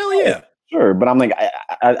Michaels, hell yeah. Sure, but I'm like,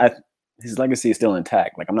 his legacy is still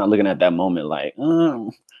intact. Like, I'm not looking at that moment like,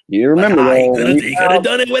 you remember that he could have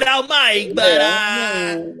done it without Mike, but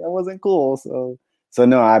that wasn't cool. So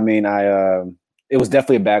no, I mean, it was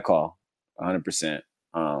definitely a bad call, 100%.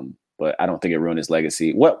 But I don't think it ruined his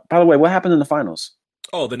legacy. By the way, what happened in the finals?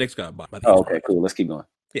 Oh, the Knicks got bought. Okay, cool. Let's keep going.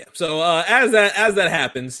 Yeah. So as that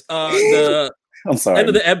happens, the I'm sorry. End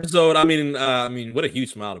of the episode. I mean, what a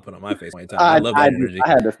huge smile to put on my face. I love that energy. I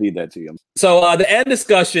had to feed that to you. So the end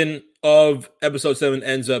discussion of episode 7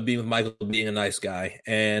 ends up being with Michael being a nice guy,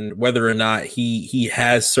 and whether or not he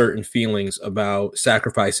has certain feelings about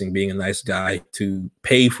sacrificing being a nice guy to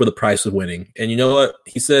pay for the price of winning. And you know what?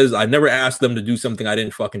 He says, I never asked them to do something I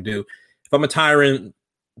didn't fucking do. If I'm a tyrant,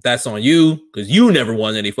 that's on you, because you never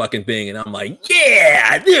won any fucking thing. And I'm like,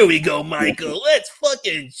 yeah, there we go, Michael. Let's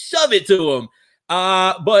fucking shove it to him.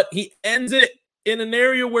 But he ends it in an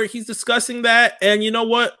area where he's discussing that, and you know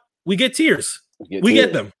what? We get tears. We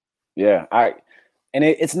get them. Yeah,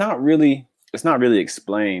 it's not really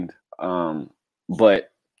explained.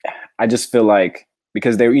 But I just feel like,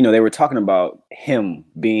 because they were talking about him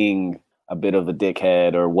being a bit of a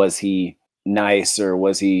dickhead, or was he nice, or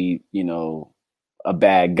was he, a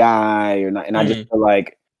bad guy or not? And I just feel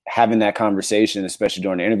like having that conversation, especially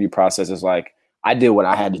during the interview process, is like, I did what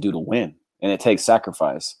I had to do to win, and it takes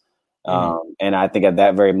sacrifice. And I think at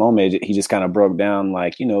that very moment, he just kind of broke down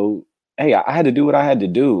like, hey, I had to do what I had to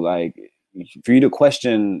do. Like, for you to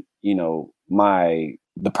question,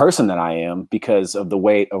 the person that I am because of the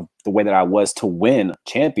way that I was to win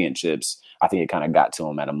championships, I think it kind of got to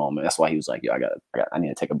him at a moment. That's why he was like, yo, I need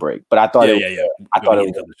to take a break. But I thought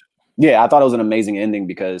Yeah, I thought it was an amazing ending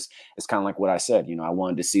because it's kind of like what I said. You know, I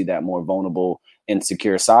wanted to see that more vulnerable,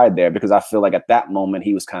 insecure side there because I feel like at that moment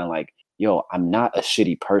he was kind of like, yo, I'm not a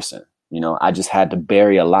shitty person. You know, I just had to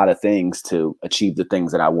bury a lot of things to achieve the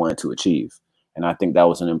things that I wanted to achieve. And I think that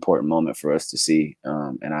was an important moment for us to see.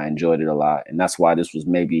 And I enjoyed it a lot. And that's why this was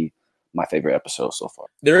maybe my favorite episode so far.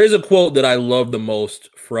 There is a quote that I love the most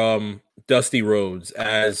from Dusty Rhodes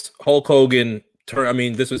as Hulk Hogan.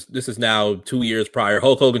 This is now 2 years prior.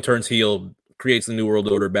 Hulk Hogan turns heel, creates the New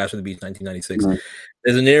World Order, Bash at the Beach, 1996. Mm-hmm.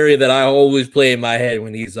 There's an area that I always play in my head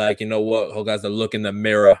when he's like, you know what, Hulk has to look in the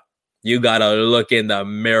mirror. You gotta look in the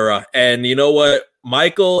mirror. And you know what,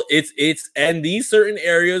 Michael, it's and these certain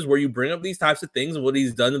areas where you bring up these types of things and what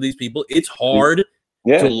he's done to these people, it's hard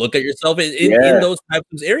to look at yourself in those types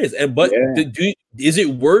of areas. Is it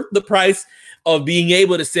worth the price of being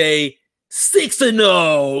able to say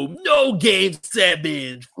 6-0, no game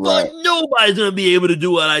 7, right? Nobody's gonna be able to do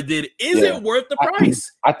what I did. Is it worth the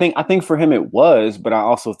price? I think for him it was, but I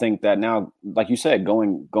also think that now, like you said,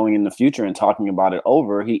 going in the future and talking about it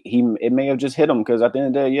over, it may have just hit him because at the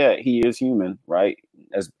end of the day, he is human, right?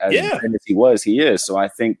 As he is. So I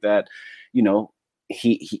think that, you know,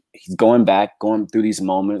 he's going through these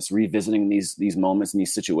moments, revisiting these moments and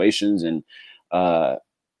these situations, and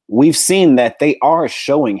we've seen that they are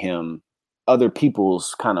showing him other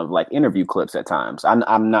people's kind of like interview clips at times.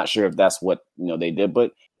 I'm not sure if that's what, you know, they did,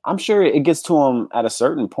 but I'm sure it gets to him at a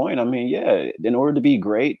certain point. I mean, in order to be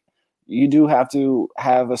great, you do have to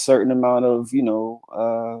have a certain amount of, you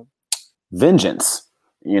know, vengeance.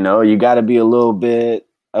 You know, you got to be a little bit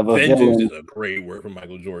of a vengeance is a great word from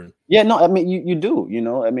Michael Jordan. Yeah, no, I mean, you do, you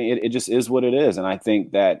know, I mean, it just is what it is. And I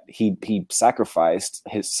think that he sacrificed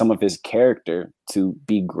some of his character to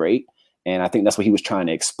be great. And I think that's what he was trying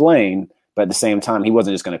to explain. But at the same time, he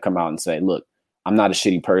wasn't just going to come out and say, look, I'm not a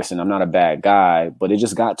shitty person. I'm not a bad guy. But it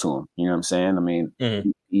just got to him. You know what I'm saying? I mean,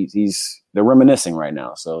 they're reminiscing right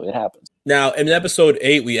now. So it happens. Now, in episode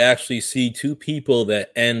 8, we actually see two people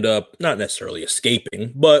that end up not necessarily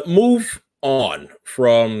escaping, but move on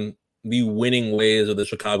from the winning ways of the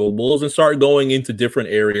Chicago Bulls and start going into different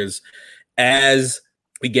areas as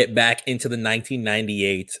we get back into the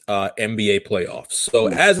 1998 NBA playoffs. So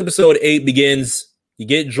as episode 8 begins, you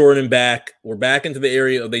get Jordan back. We're back into the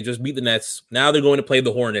area of they just beat the Nets. Now they're going to play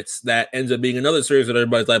the Hornets. That ends up being another series that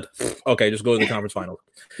everybody's like, okay, just go to the conference finals.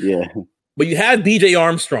 Yeah. But you have BJ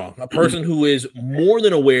Armstrong, a person who is more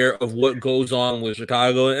than aware of what goes on with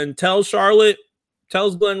Chicago and tells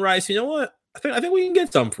Glenn Rice, you know what? I think we can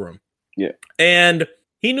get some for him. Yeah. And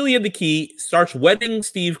he knew he had the key, starts wetting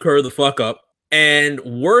Steve Kerr the fuck up and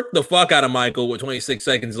worked the fuck out of Michael with 26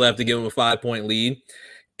 seconds left to give him a 5-point lead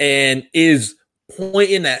and is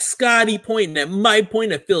pointing at Scotty, pointing at Mike,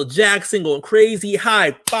 pointing at Phil Jackson, going crazy,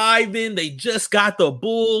 high-fiving. They just got the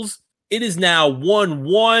Bulls. It is now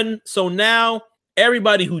 1-1. So now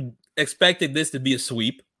everybody who expected this to be a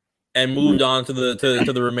sweep and moved on to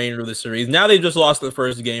the remainder of the series, now they just lost the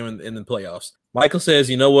first game in the playoffs. Michael says,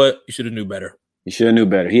 you know what? You should have knew better. He should have knew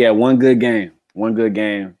better. He had one good game,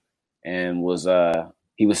 and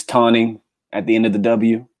he was taunting at the end of the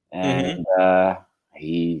W, and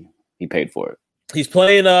he paid for it. He's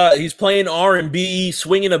playing R&B,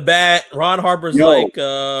 swinging a bat. Ron Harper's like,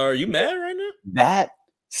 are you mad right now? That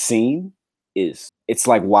scene it's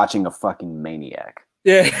like watching a fucking maniac.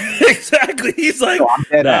 Yeah, exactly. He's like,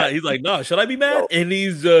 no, should I be mad? And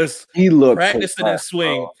he's just practicing his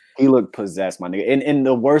swing. He looked possessed, my nigga. And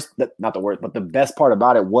not the worst, but the best part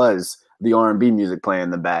about it was the R&B music playing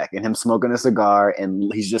in the back and him smoking a cigar,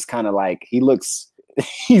 and he's just kind of like,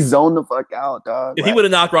 he's zoned the fuck out, dog. If he would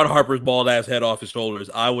have knocked Ron Harper's bald ass head off his shoulders,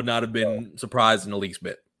 I would not have been surprised in the least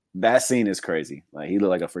bit. That scene is crazy. Like, he looked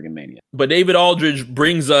like a freaking maniac. But David Aldridge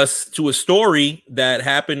brings us to a story that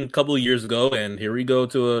happened a couple of years ago, and here we go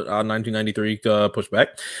to a 1993 pushback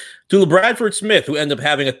to Bradford Smith, who ended up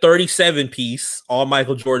having a 37-piece on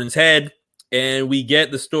Michael Jordan's head, and we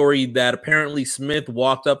get the story that apparently Smith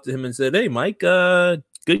walked up to him and said, "Hey, Mike, good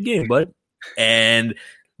game, bud," and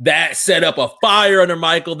that set up a fire under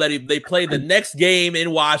Michael that they played the next game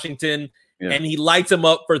in Washington. Yeah. And he lights him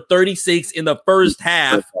up for 36 in the first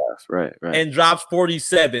half, right, and drops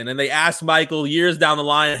 47. And they asked Michael years down the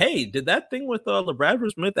line, "Hey, did that thing with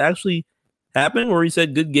Bradford Smith actually happen where he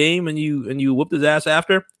said good game and you whooped his ass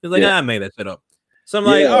after?" He's like, "I made that shit up." So I'm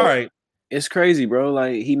like, all right, it's crazy, bro.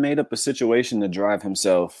 Like, he made up a situation to drive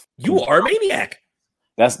himself. You are a maniac.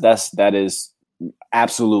 That is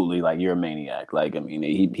absolutely, like, you're a maniac. Like, I mean,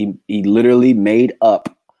 he literally made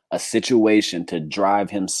up a situation to drive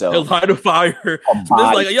himself. He'll light a fire. It's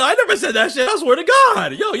like, yo, I never said that shit. I swear to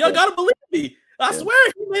God. Yo, y'all gotta believe me. I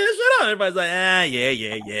swear he made this shit up. Everybody's like,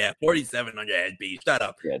 yeah. 4,700 head beat. Shut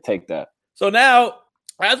up. Yeah, take that. So now,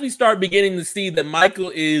 as we start beginning to see that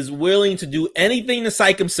Michael is willing to do anything to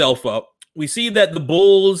psych himself up, we see that the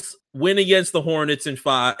Bulls win against the Hornets in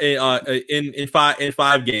five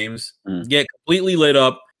games, get completely lit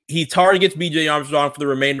up. He targets BJ Armstrong for the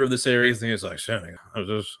remainder of the series, and he's like, "Shit,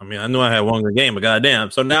 I knew I had one good game, but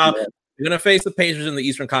goddamn!" So now we're gonna face the Pacers in the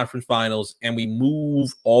Eastern Conference Finals, and we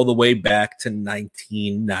move all the way back to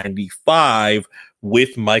 1995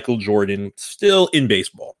 with Michael Jordan still in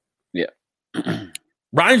baseball. Yeah.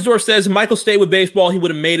 Reinsdorf says if Michael stayed with baseball, he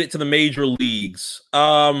would have made it to the major leagues.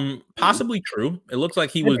 Possibly true. It looks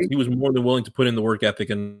like he was more than willing to put in the work ethic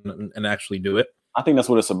and actually do it. I think that's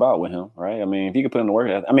what it's about with him, right? I mean, if he could put in the work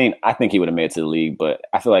ethic, I think he would have made it to the league, but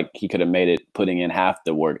I feel like he could have made it putting in half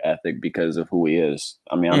the work ethic because of who he is.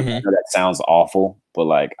 I mean, I know that sounds awful, but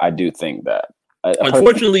like I do think that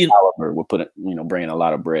unfortunately, caliber would bring in a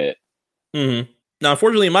lot of bread. Now,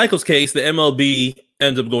 unfortunately, in Michael's case, the MLB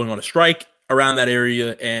ends up going on a strike around that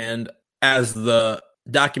area, and as the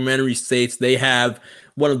documentary states, they have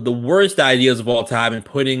one of the worst ideas of all time in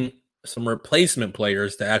putting some replacement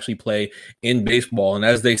players to actually play in baseball. And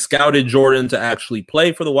as they scouted Jordan to actually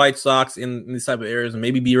play for the White Sox in these type of areas and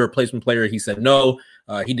maybe be a replacement player, he said no.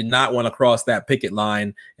 He did not want to cross that picket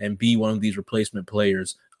line and be one of these replacement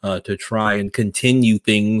players to try and continue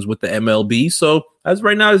things with the MLB. So as of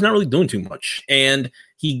right now, he's not really doing too much. And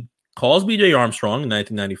he calls BJ Armstrong in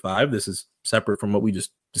 1995. This is separate from what we just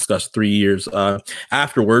discussed 3 years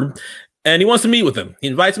afterward. And he wants to meet with him. He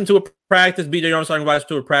invites him to a practice. BJ Armstrong invites him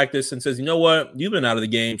to a practice and says, you know what? You've been out of the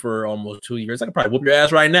game for almost 2 years. I could probably whoop your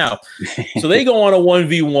ass right now. So they go on a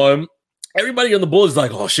 1v1. Everybody on the Bulls is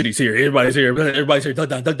like, oh, shit, he's here. Everybody's here.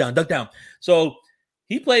 Duck down. So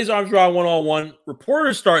he plays Armstrong one-on-one.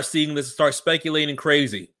 Reporters start seeing this and start speculating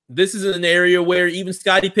crazy. This is an area where even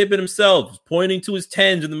Scottie Pippen himself is pointing to his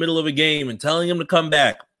tens in the middle of a game and telling him to come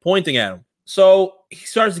back, pointing at him. So he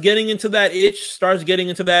starts getting into that starts getting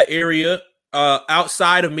into that area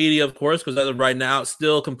outside of media, of course, because as of right now,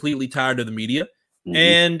 still completely tired of the media.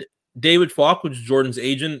 And David Falk, which is Jordan's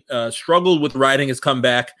agent, struggled with writing his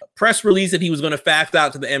comeback press release that he was going to fax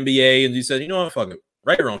out to the NBA. And he said, you know what, fuck it,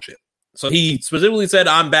 write your own shit. So he specifically said,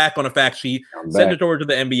 I'm back on a fact sheet, sent it over to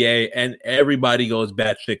the NBA, and everybody goes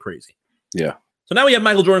batshit crazy. Yeah. So now we have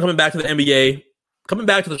Michael Jordan coming back to the NBA, coming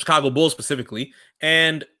back to the Chicago Bulls specifically.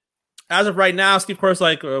 And as of right now, Steve Kerr's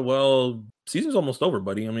like, well, season's almost over,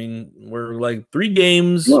 buddy. I mean, we're like 3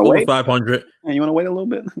 games over 500. Hey, you want to wait a little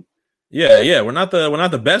bit? Yeah. We're not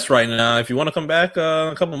the best right now. If you want to come back in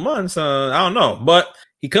a couple months, I don't know. But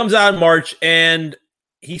he comes out in March and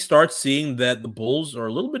he starts seeing that the Bulls are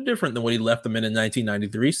a little bit different than what he left them in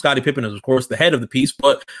 1993. Scottie Pippen is, of course, the head of the piece,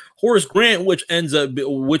 but Horace Grant, which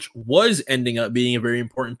was ending up being a very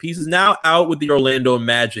important piece, is now out with the Orlando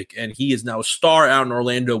Magic, and he is now a star out in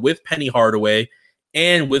Orlando with Penny Hardaway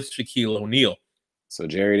and with Shaquille O'Neal. So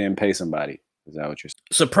Jerry didn't pay somebody. Is that what you're saying?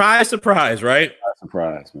 Surprise, right?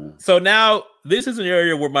 Surprise, man. So now this is an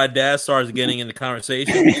area where my dad starts getting into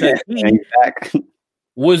conversation because he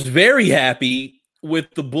was very happy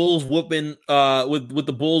with the Bulls whooping with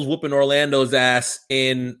the Bulls whooping Orlando's ass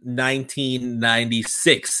in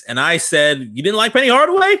 1996. And I said, you didn't like Penny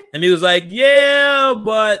Hardaway? And he was like, yeah,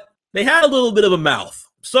 but they had a little bit of a mouth.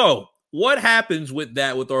 So what happens with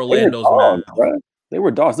that with Orlando's mouth? Bro. They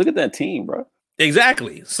were dogs. Look at that team, bro.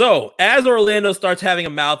 Exactly. So as Orlando starts having a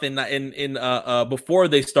mouth in before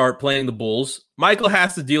they start playing the Bulls, Michael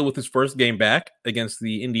has to deal with his first game back against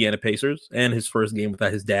the Indiana Pacers, and his first game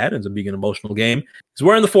without his dad ends up being an emotional game. He's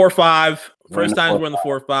wearing the 4-5. First time he's wearing the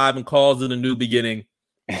 4-5 and calls it a new beginning.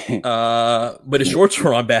 But his shorts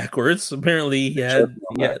were on backwards. Apparently,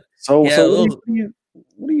 So what do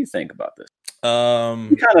you think about this?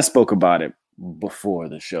 We kind of spoke about it before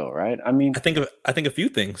the show, right? I mean, I think a few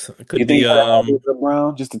things. It could you be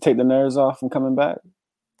Brown just to take the nerves off from coming back.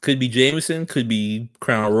 Could be Jameson. Could be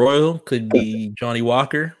Crown Royal. Could be Johnny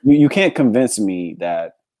Walker. You can't convince me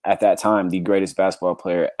that at that time the greatest basketball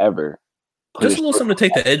player ever. Just a little something to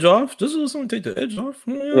take the edge off.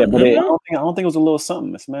 Yeah, but I don't think it was a little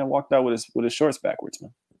something. This man walked out with his shorts backwards,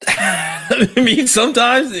 man. I mean,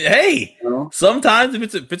 sometimes, sometimes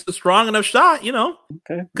if it's a strong enough shot,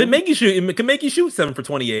 could make you shoot. It could make you shoot 7 for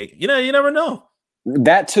 28. You never know.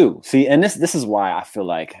 That too. See, and this is why I feel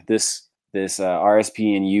like this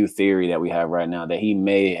RSPNU theory that we have right now, that he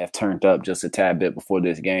may have turned up just a tad bit before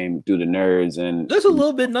this game due to nerves and just a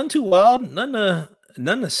little bit, none too wild, none to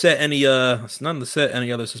set any other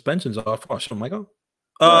suspensions off. Oh, shit, Michael.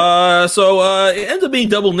 So it ends up being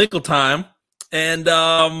double nickel time. And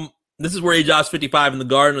This is where he drops 55 in the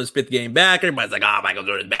Garden on his 5th game back. Everybody's like, Michael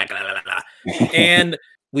Jordan's back. Blah, blah, blah. And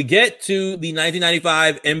we get to the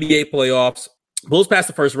 1995 NBA playoffs. Bulls pass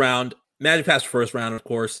the first round. Magic pass the first round, of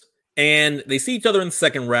course. And they see each other in the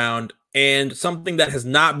second round. And something that has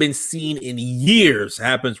not been seen in years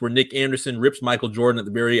happens where Nick Anderson rips Michael Jordan at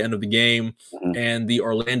the very end of the game. And the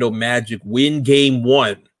Orlando Magic win game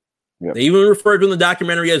 1. Yep. They even referred to in the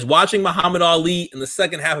documentary as watching Muhammad Ali in the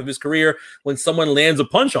second half of his career when someone lands a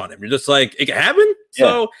punch on him. You're just like, it can happen? Yeah,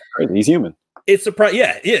 so he's human. It's surprising.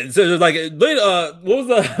 Yeah. So there's like, what was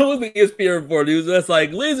the ESPN report? It was just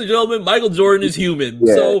like, ladies and gentlemen, Michael Jordan is human.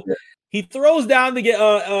 He throws down to get,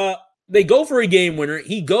 they go for a game winner.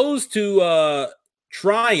 He goes to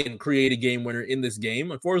try and create a game winner in this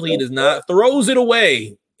game. Unfortunately, he does not. Throws it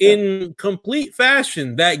away in complete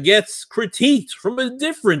fashion that gets critiqued from a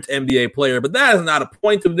different NBA player, but that is not a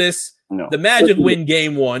point of this. No. The Magic win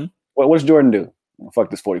game 1. What does Jordan do? Fuck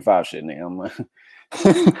this 45 shit, nigga. I'm like,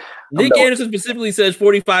 Nick Anderson specifically says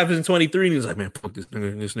 45 and 23, and he's like, man, fuck this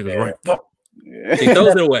nigga. This nigga's right. Fuck. Yeah. He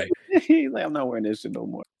throws it away. He's like, I'm not wearing this shit no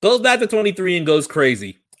more. Goes back to 23 and goes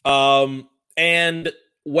crazy. And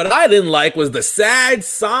what I didn't like was the sad,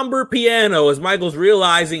 somber piano as Michael's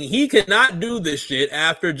realizing he cannot do this shit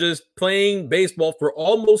after just playing baseball for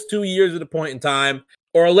almost 2 years at a point in time.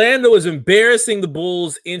 Orlando is embarrassing the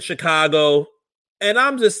Bulls in Chicago. And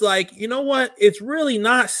I'm just like, you know what? It's really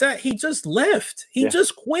not sad. He just left. He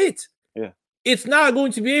just quit. Yeah. It's not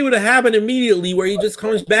going to be able to happen immediately where he just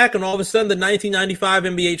comes back and all of a sudden the 1995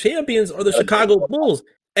 NBA champions are the Chicago Bulls.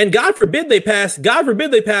 And God forbid they pass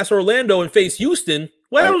Orlando and face Houston.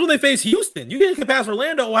 What happens when they face Houston? You can't get past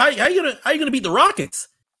Orlando. How are you gonna beat the Rockets?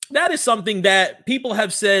 That is something that people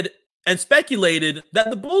have said and speculated that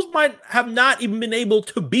the Bulls might have not even been able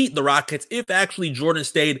to beat the Rockets if actually Jordan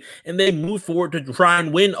stayed and they moved forward to try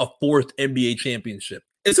and win a 4th NBA championship.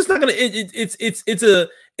 It's just not gonna.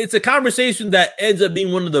 It's a conversation that ends up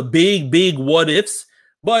being one of the big what ifs.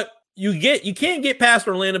 But you can't get past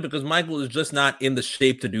Orlando because Michael is just not in the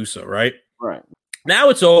shape to do so. Right. Right. Now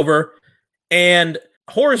it's over, and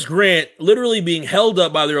Horace Grant literally being held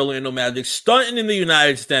up by the Orlando Magic, stunting in the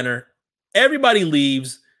United Center. Everybody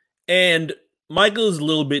leaves, and Michael is a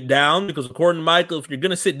little bit down because, according to Michael, if you're going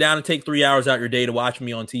to sit down and take 3 hours out your day to watch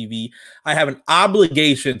me on TV, I have an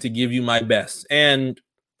obligation to give you my best. And,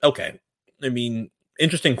 okay, I mean,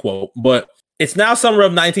 interesting quote, but it's now summer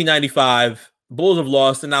of 1995. Bulls have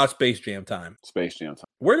lost, and now it's Space Jam time. Space Jam time.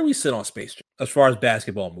 Where do we sit on Space Jam as far as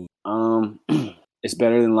basketball moves? It's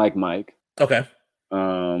better than Like Mike. Okay.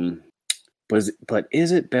 But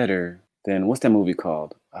is it better than what's that movie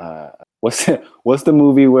called? What's the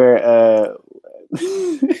movie where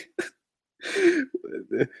the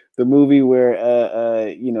movie where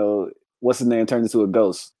you know, what's his name turns into a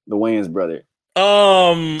ghost? The Wayans brother.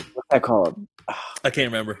 What's that called? I can't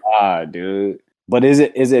remember. Dude. But is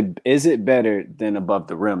it better than Above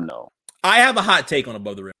the Rim though? I have a hot take on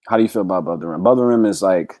Above the Rim. How do you feel about Above the Rim? Above the Rim is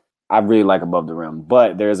like, I really like Above the Rim,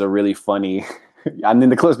 but there's a really funny. I mean,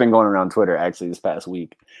 the clip's been going around Twitter actually this past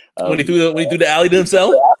week. When he threw the alley to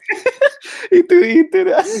himself, he threw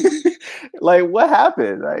that. Like, what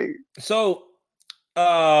happened? Like, so,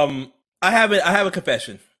 I have a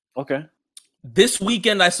confession. Okay. This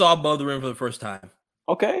weekend, I saw Above the Rim for the first time.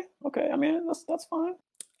 Okay. I mean, that's fine.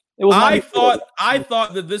 It was. I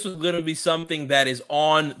thought that this was going to be something that is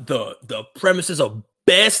on the premises of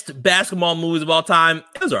best basketball movies of all time.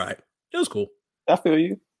 It was all right. It was cool. I feel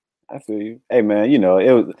you. Hey man, you know,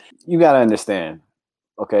 you gotta understand.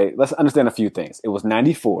 Okay, let's understand a few things. It was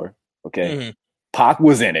 94. Okay, mm-hmm. Pac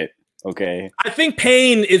was in it. Okay, I think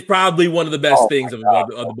Pain is probably one of the best things of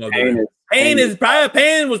Above the Rim. Pain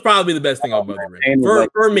was probably the best thing of Above the Rim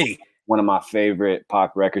for me. One of my favorite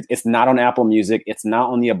Pac records. It's not on Apple Music. It's not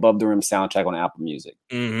on the Above the Rim soundtrack on Apple Music.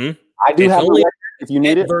 Mm-hmm. I do have it if you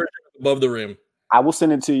need it. Above the Rim. I will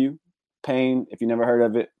send it to you. Pain, if you never heard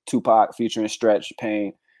of it, Tupac featuring Stretch,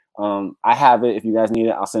 Pain. I have it. If you guys need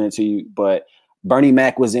it, I'll send it to you. But Bernie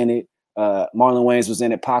Mac was in it. Marlon Wayans was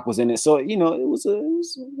in it. Pac was in it. So, you know, it was a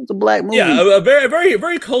black movie. Yeah, a very, very,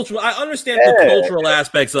 very cultural. I understand the cultural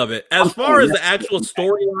aspects of it. As far as the actual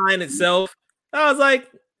storyline itself, I was like,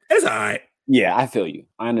 it's all right. Yeah, I feel you.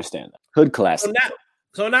 I understand that. Hood classic.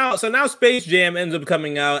 So now Space Jam ends up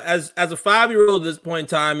coming out. As a 5-year-old at this point in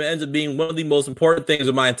time, it ends up being one of the most important things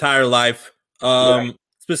of my entire life. Right.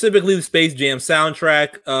 Specifically the Space Jam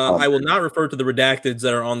soundtrack. I will not refer to the redacteds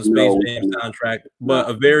that are on the Space Jam soundtrack, but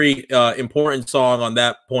a very important song on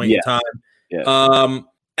that point in time. Yeah.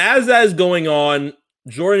 As that is going on,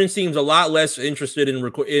 Jordan seems a lot less interested in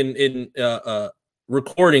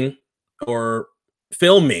recording or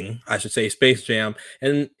filming, I should say, Space Jam,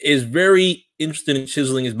 and is very interested in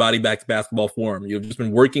chiseling his body back to basketball form. You've just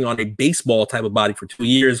been working on a baseball type of body for 2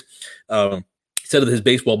 years. Said that his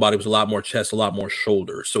baseball body was a lot more chest, a lot more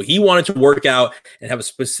shoulders. So he wanted to work out and have a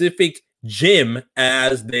specific gym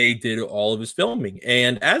as they did all of his filming.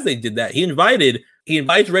 And as they did that, he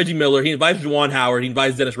invites Reggie Miller, he invites Juwan Howard, he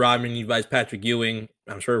invites Dennis Rodman, he invites Patrick Ewing,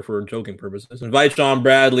 I'm sure for joking purposes, invites Sean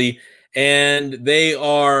Bradley, and they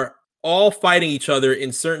are all fighting each other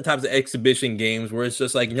in certain types of exhibition games where it's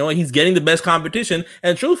just like, you know what, he's getting the best competition,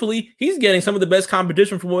 and truthfully, he's getting some of the best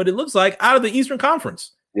competition from what it looks like out of the Eastern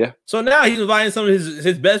Conference. Yeah. So now he's inviting some of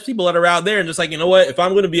his best people that are out there, and just like, you know what, if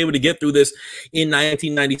I'm going to be able to get through this in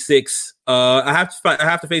 1996, I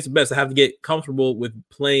have to face the best. I have to get comfortable with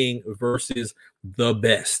playing versus the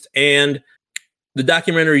best. And the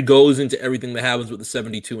documentary goes into everything that happens with the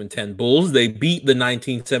 72-10 Bulls. They beat the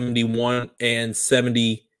 1971 and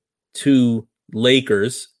 72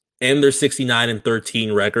 Lakers and their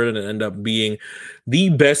 69-13 record, and end up being the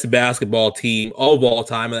best basketball team of all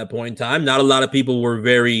time at that point in time. Not a lot of people were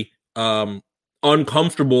very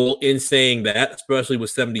uncomfortable in saying that, especially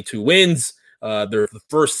with 72 wins. They're the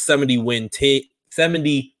first 70-win team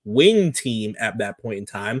at that point in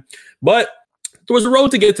time. But there was a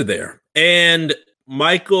road to get to there. And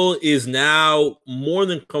Michael is now more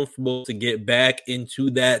than comfortable to get back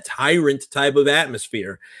into that tyrant type of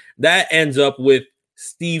atmosphere. That ends up with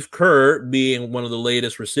Steve Kerr being one of the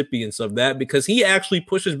latest recipients of that, because he actually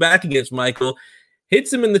pushes back against Michael,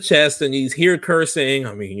 hits him in the chest, and he's hear Kerr saying,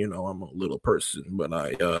 I mean, you know, I'm a little person, but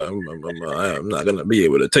I'm not going to be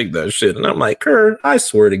able to take that shit. And I'm like, Kerr, I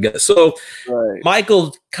swear to God. So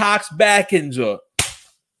Michael cocks back into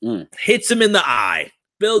hits him in the eye.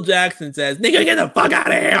 Phil Jackson says, nigga, get the fuck out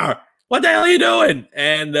of here. What the hell are you doing?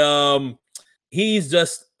 And he's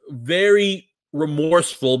just very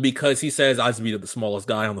remorseful because he says, I just beat up the smallest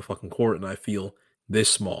guy on the fucking court and I feel this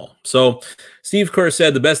small. So Steve Kerr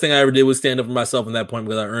said, the best thing I ever did was stand up for myself in that point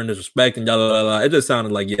because I earned his respect, and it just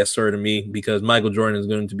sounded like yes sir to me, because Michael Jordan is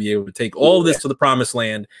going to be able to take all of this to the promised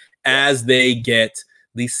land as they get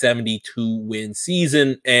the 72-win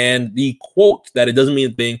season. And the quote that it doesn't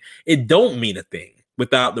mean a thing, it don't mean a thing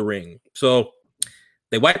without the ring. So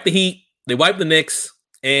they wiped the Heat, they wiped the Knicks,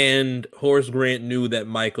 and Horace Grant knew that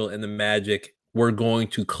Michael and the Magic were going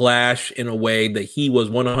to clash in a way that he was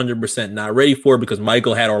 100% not ready for, because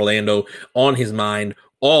Michael had Orlando on his mind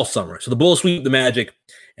all summer. So the Bulls sweep the Magic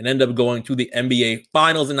and end up going to the NBA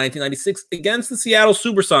Finals in 1996 against the Seattle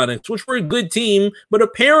Supersonics, which were a good team, but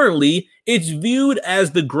apparently it's viewed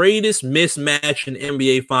as the greatest mismatch in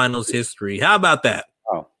NBA Finals history. How about that?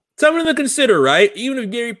 Oh. Something to consider, right? Even if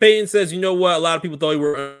Gary Payton says, you know what, a lot of people thought we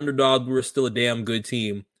were underdogs, we were still a damn good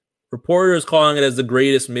team. Reporters calling it as the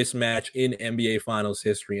greatest mismatch in NBA Finals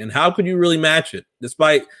history. And how could you really match it?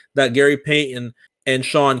 Despite that Gary Payton and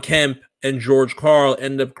Sean Kemp and George Karl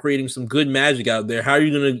end up creating some good magic out there, how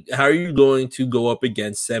are you going to go up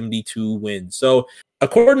against 72 wins? So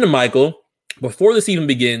according to Michael, before this even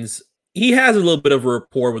begins, he has a little bit of a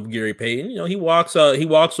rapport with Gary Payton. You know, he walks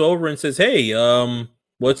over and says, hey,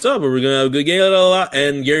 what's up? Are we going to have a good game?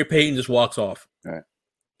 And Gary Payton just walks off. All right.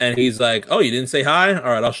 And he's like, oh, you didn't say hi?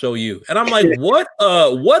 All right, I'll show you. And I'm like, what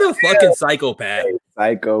a fucking psychopath.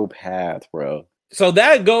 Psychopath, bro. So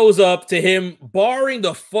that goes up to him barring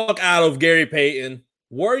the fuck out of Gary Payton,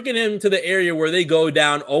 working him to the area where they go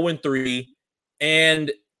down 0-3.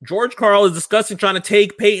 And George Karl is discussing trying to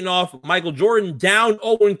take Payton off Michael Jordan down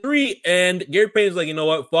 0-3. And Gary Payton's like, you know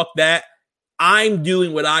what? Fuck that. I'm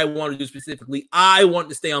doing what I want to do specifically. I want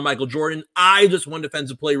to stay on Michael Jordan. I just won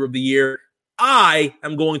Defensive Player of the Year. I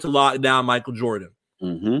am going to lock down Michael Jordan.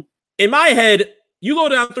 Mm-hmm. In my head, you go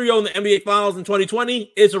down 3-0 in the NBA Finals in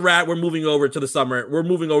 2020, it's a wrap. We're moving over to the summer. We're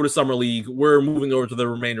moving over to Summer League. We're moving over to the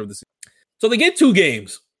remainder of the season. So they get 2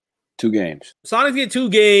 games. 2 games. Sonics get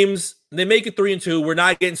 2 games. They make it 3-2. We're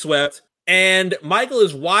not getting swept. And Michael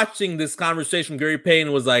is watching this conversation. Gary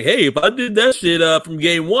Payton was like, hey, if I did that shit from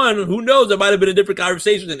game 1, who knows? There might have been a different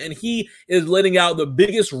conversation. And he is letting out the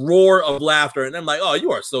biggest roar of laughter. And I'm like, oh,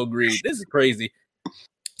 you are so greedy. This is crazy.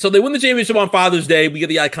 So they win the championship on Father's Day. We get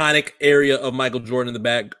the iconic area of Michael Jordan in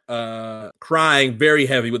the back, crying very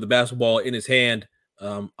heavy with the basketball in his hand.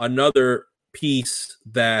 Another piece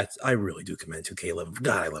that I really do commend 2K11.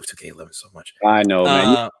 God, I love 2K11 so much. I know,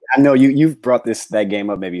 man. I know you've brought that game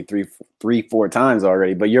up maybe 3-4 times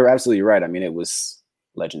already, but you're absolutely right. I mean, it was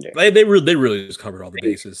legendary. They really just covered all the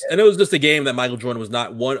bases, and it was just a game that Michael Jordan was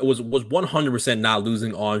 100% not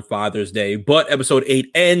losing on Father's Day. But episode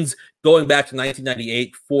 8 ends going back to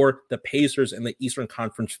 1998 for the Pacers and the Eastern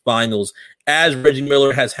Conference Finals, as Reggie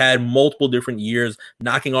Miller has had multiple different years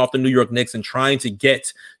knocking off the New York Knicks and trying to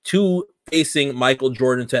get to facing Michael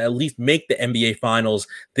Jordan to at least make the NBA Finals.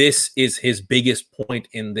 This is his biggest point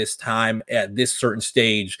in this time at this certain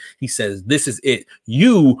stage. He says, this is it.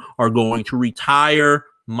 You are going to retire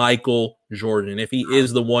Michael Jordan. If he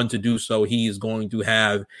is the one to do so, he is going to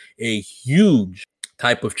have a huge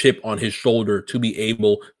type of chip on his shoulder to be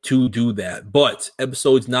able to do that. But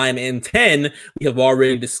episodes 9 and 10, we have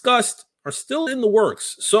already discussed, are still in the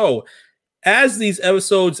works. So as these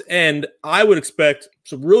episodes end, I would expect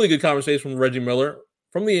some really good conversation from Reggie Miller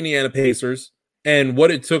from the Indiana Pacers and what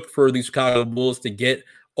it took for the Chicago Bulls to get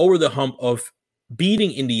over the hump of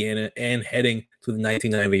beating Indiana and heading to the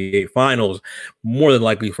 1998 Finals, more than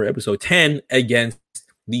likely for episode 10 against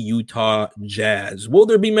the Utah Jazz. Will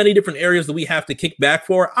there be many different areas that we have to kick back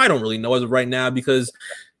for? I don't really know as of right now, because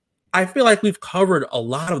I feel like we've covered a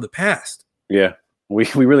lot of the past. Yeah, we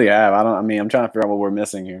really have. I'm trying to figure out what we're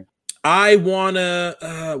missing here. I want to,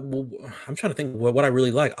 I'm trying to think what I really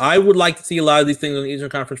like. I would like to see a lot of these things in the Eastern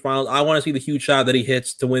Conference Finals. I want to see the huge shot that he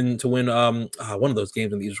hits to win one of those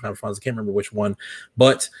games in the Eastern Conference Finals. I can't remember which one,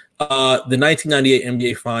 but the 1998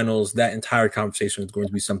 NBA Finals, that entire conversation is going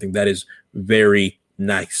to be something that is very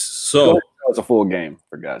nice. So it's a full game,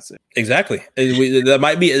 for God's sake. Exactly.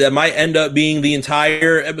 That might end up being the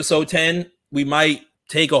entire episode 10. We might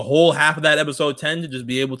take a whole half of that episode 10 to just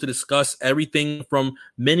be able to discuss everything from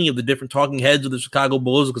many of the different talking heads of the Chicago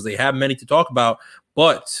Bulls, because they have many to talk about.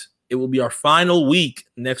 But it will be our final week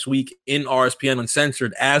next week in RSPN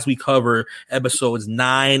Uncensored as we cover episodes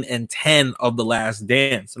 9 and 10 of The Last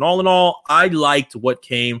Dance. And all in all, I liked what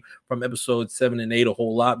came from episodes 7 and 8 a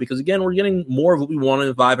whole lot, because again, we're getting more of what we wanted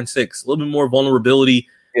in 5 and 6, a little bit more vulnerability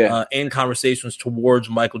and conversations towards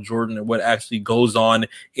Michael Jordan and what actually goes on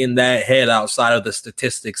in that head outside of the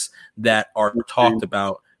statistics that are talked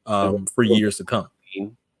about for years to come.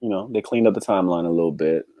 You know, they cleaned up the timeline a little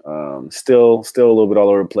bit. Still a little bit all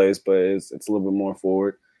over the place, but it's a little bit more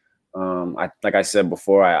forward. Like I said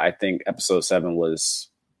before, I think episode 7 was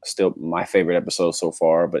still my favorite episode so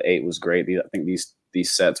far, but 8 was great. I think these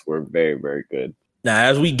sets were very, very good. Now,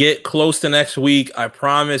 as we get close to next week, I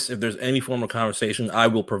promise if there's any form of conversation, I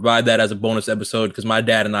will provide that as a bonus episode, because my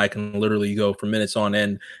dad and I can literally go for minutes on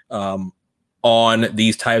end on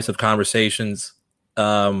these types of conversations.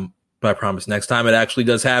 But I promise next time it actually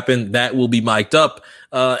does happen, that will be mic'd up.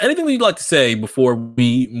 Anything that you'd like to say before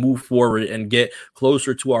we move forward and get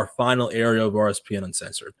closer to our final area of RSPN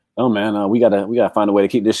Uncensored? Oh man, we gotta find a way to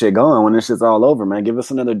keep this shit going when this shit's all over, man. Give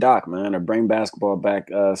us another doc, man, or bring basketball back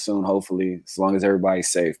soon, hopefully, as long as everybody's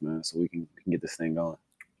safe, man, so we can get this thing going.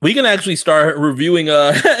 We can actually start reviewing.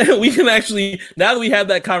 Now that we have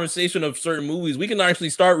that conversation of certain movies, we can actually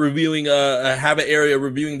start reviewing. Have an area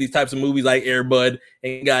reviewing these types of movies like Air Bud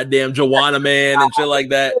and goddamn Joanna Man and shit like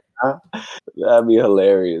that. That'd be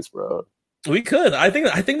hilarious, bro. We could. I think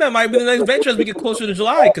that might be the next venture as we get closer to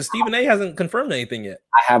July, because Stephen A. hasn't confirmed anything yet.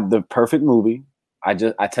 I have the perfect movie. I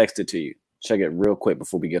texted to you. Check it real quick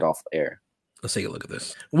before we get off air. Let's take a look at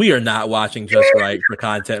this. We are not watching Just Right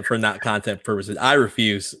for not content purposes. I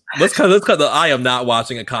refuse. Let's cut the I am not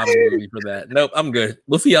watching a comedy movie for that. Nope, I'm good.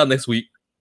 We'll see y'all next week.